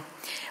 can we?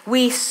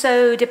 We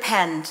so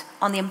depend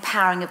on the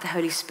empowering of the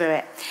Holy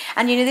Spirit.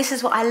 And this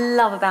is what I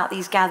love about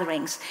these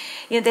gatherings.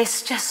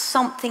 There's just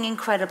something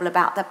incredible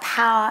about the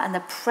power and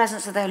the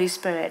presence of the Holy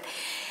Spirit.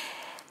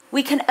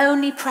 We can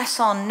only press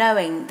on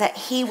knowing that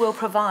he will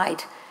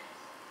provide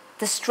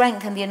the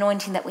strength and the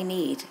anointing that we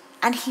need.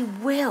 And he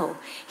will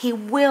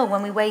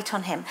when we wait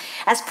on him.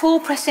 As Paul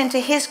pressed into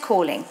his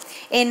calling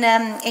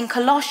in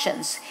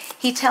Colossians,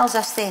 he tells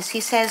us this. He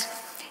says,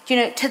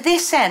 to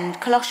this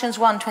end, Colossians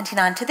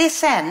 1:29, to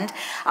this end,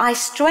 I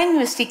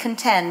strenuously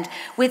contend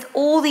with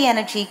all the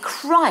energy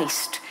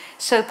Christ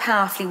so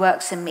powerfully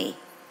works in me.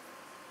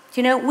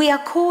 We are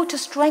called to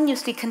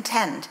strenuously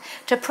contend,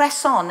 to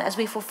press on as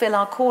we fulfill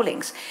our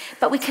callings.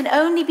 But we can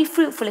only be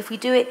fruitful if we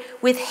do it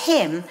with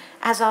him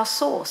as our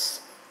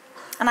source.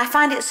 And I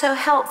find it so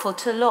helpful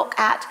to look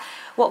at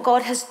what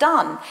God has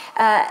done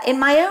in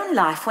my own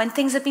life when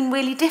things have been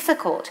really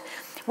difficult,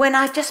 when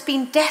I've just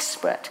been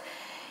desperate.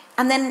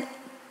 And then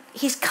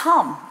he's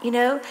come,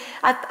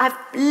 I've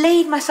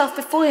laid myself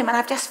before him and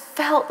I've just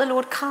felt the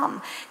Lord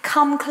come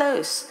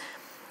close.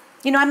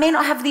 I may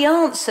not have the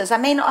answers, I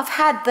may not have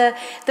had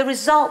the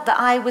result that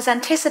I was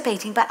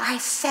anticipating, but I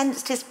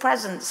sensed his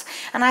presence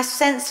and I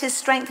sensed his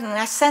strengthening,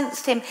 I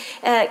sensed him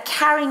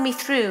carrying me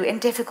through in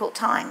difficult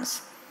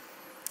times.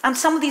 And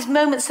some of these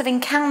moments of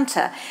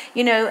encounter,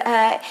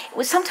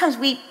 sometimes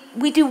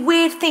we do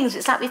weird things.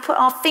 It's like we put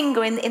our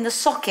finger in the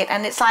socket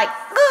and it's like,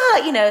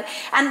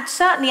 and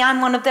certainly I'm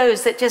one of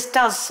those that just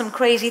does some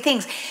crazy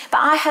things.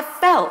 But I have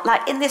felt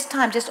like in this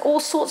time, just all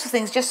sorts of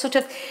things just sort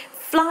of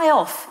fly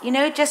off,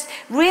 just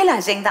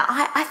realizing that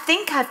I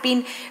think I've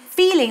been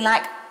feeling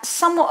like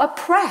somewhat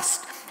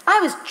oppressed. I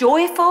was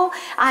joyful.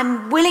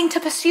 I'm willing to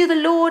pursue the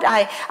Lord.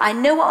 I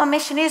know what our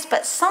mission is,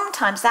 but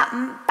sometimes that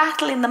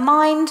battle in the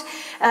mind,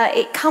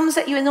 it comes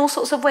at you in all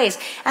sorts of ways.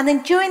 And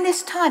then during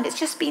this time, it's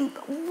just been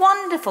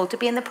wonderful to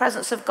be in the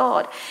presence of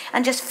God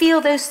and just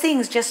feel those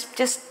things just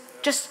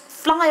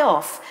fly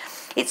off.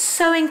 It's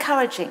so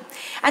encouraging.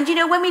 And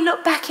when we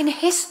look back in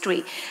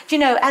history,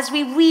 as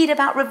we read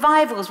about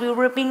revivals, we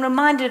were being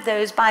reminded of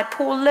those by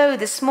Paul Lowe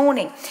this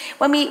morning.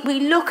 When we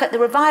look at the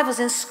revivals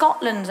in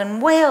Scotland and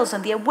Wales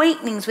and the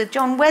awakenings with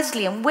John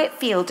Wesley and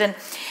Whitfield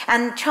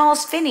and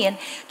Charles Finney. And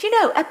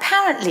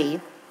apparently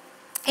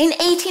in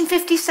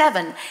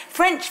 1857,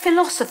 French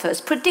philosophers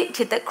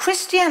predicted that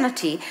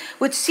Christianity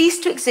would cease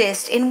to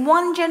exist in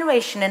one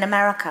generation in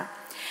America.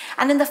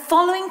 And in the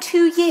following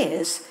 2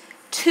 years,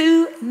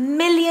 2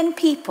 million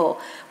people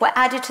were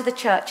added to the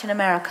church in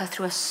America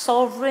through a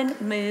sovereign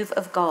move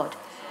of God.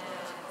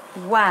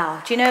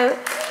 Wow. Isn't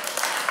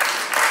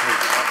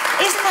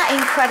that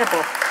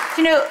incredible?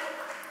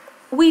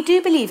 We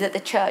do believe that the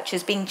church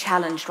is being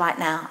challenged right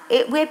now.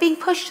 We're being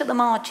pushed to the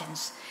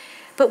margins,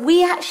 but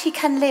we actually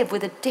can live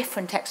with a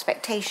different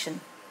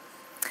expectation.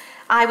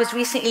 I was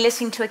recently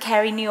listening to a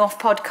Carey Nieuwhof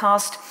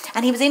podcast,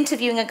 and he was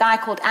interviewing a guy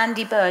called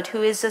Andy Bird,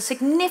 who is a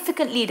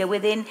significant leader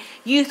within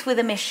Youth with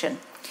a Mission.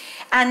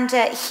 And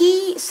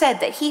he said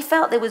that he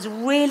felt there was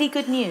really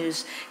good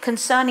news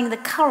concerning the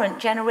current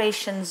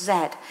Generation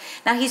Z.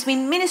 Now, he's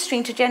been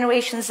ministering to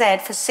Generation Z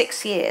for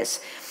 6 years.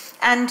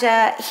 And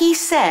he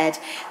said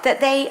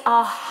that they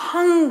are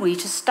hungry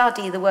to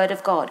study the Word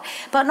of God.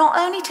 But not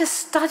only to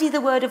study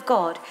the Word of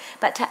God,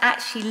 but to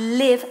actually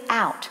live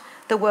out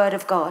the Word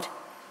of God.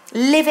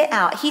 Live it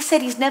out. He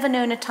said he's never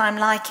known a time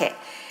like it.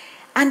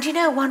 And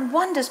one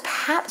wonders,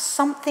 perhaps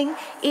something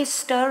is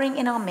stirring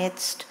in our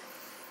midst.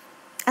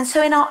 And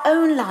so in our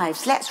own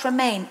lives, let's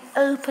remain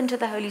open to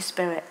the Holy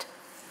Spirit.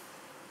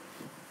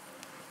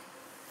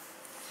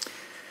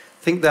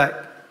 Think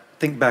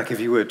back, if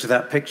you would, to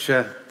that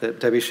picture that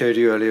Debbie showed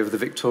you earlier of the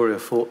Victoria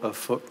Falls.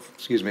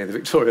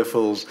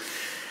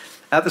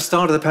 At the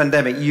start of the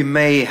pandemic, you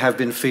may have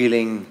been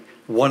feeling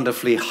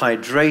wonderfully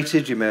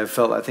hydrated. You may have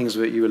felt like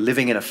you were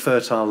living in a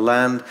fertile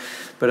land.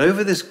 But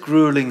over this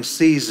grueling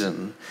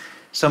season,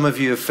 some of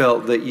you have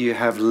felt that you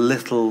have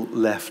little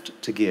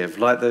left to give,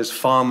 like those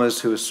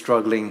farmers who are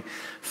struggling,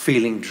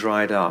 feeling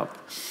dried up.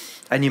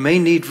 And you may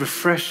need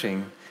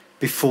refreshing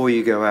before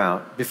you go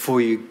out, before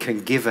you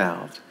can give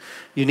out.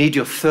 You need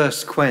your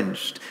thirst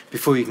quenched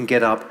before you can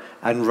get up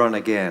and run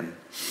again.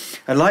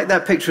 And like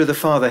that picture of the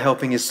father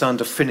helping his son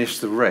to finish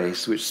the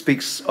race, which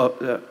speaks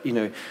of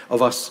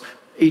us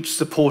each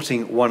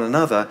supporting one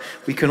another,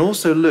 we can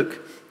also look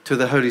to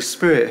the Holy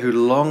Spirit who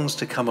longs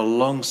to come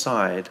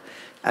alongside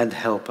and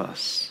help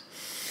us.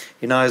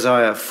 In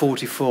Isaiah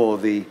 44,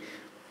 the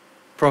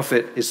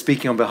prophet is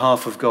speaking on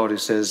behalf of God, who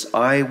says,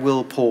 "I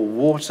will pour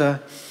water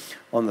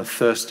on the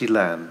thirsty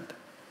land."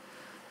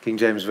 King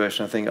James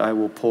Version, I think, "I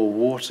will pour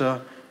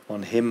water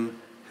on him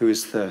who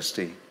is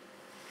thirsty,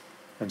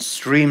 and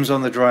streams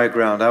on the dry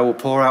ground. I will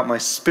pour out my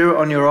spirit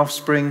on your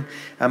offspring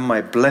and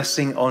my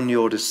blessing on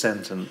your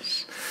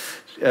descendants."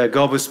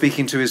 God was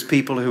speaking to his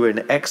people who were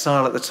in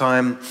exile at the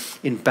time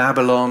in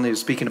Babylon. He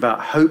was speaking about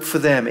hope for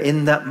them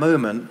in that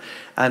moment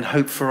and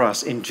hope for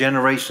us in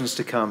generations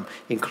to come,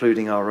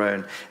 including our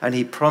own. And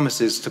he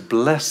promises to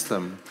bless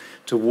them,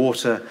 to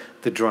water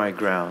the dry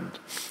ground.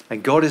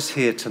 And God is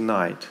here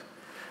tonight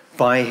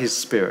by his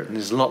Spirit, and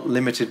is not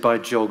limited by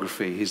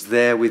geography. He's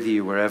there with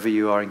you wherever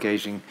you are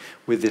engaging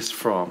with this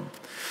from.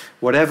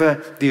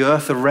 Whatever the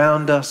earth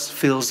around us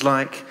feels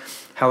like,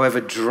 however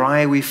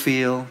dry we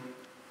feel,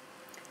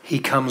 he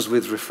comes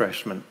with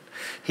refreshment.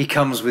 He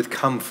comes with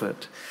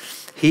comfort.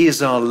 He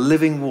is our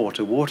living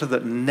water, water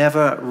that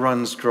never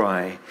runs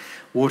dry,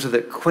 water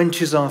that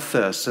quenches our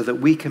thirst so that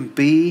we can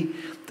be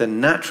the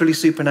naturally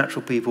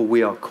supernatural people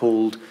we are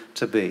called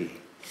to be.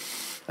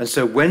 And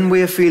so when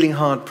we are feeling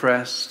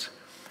hard-pressed,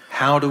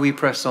 how do we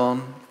press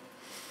on?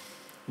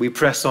 We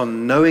press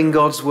on knowing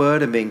God's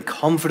word and being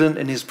confident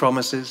in his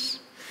promises.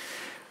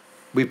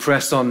 We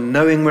press on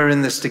knowing we're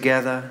in this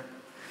together.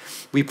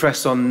 We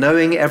press on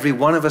knowing every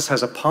one of us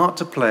has a part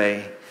to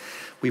play.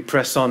 We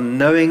press on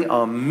knowing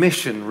our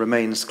mission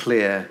remains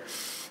clear.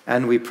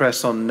 And we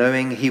press on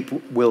knowing he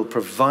will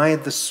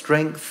provide the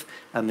strength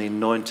and the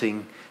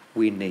anointing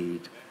we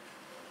need.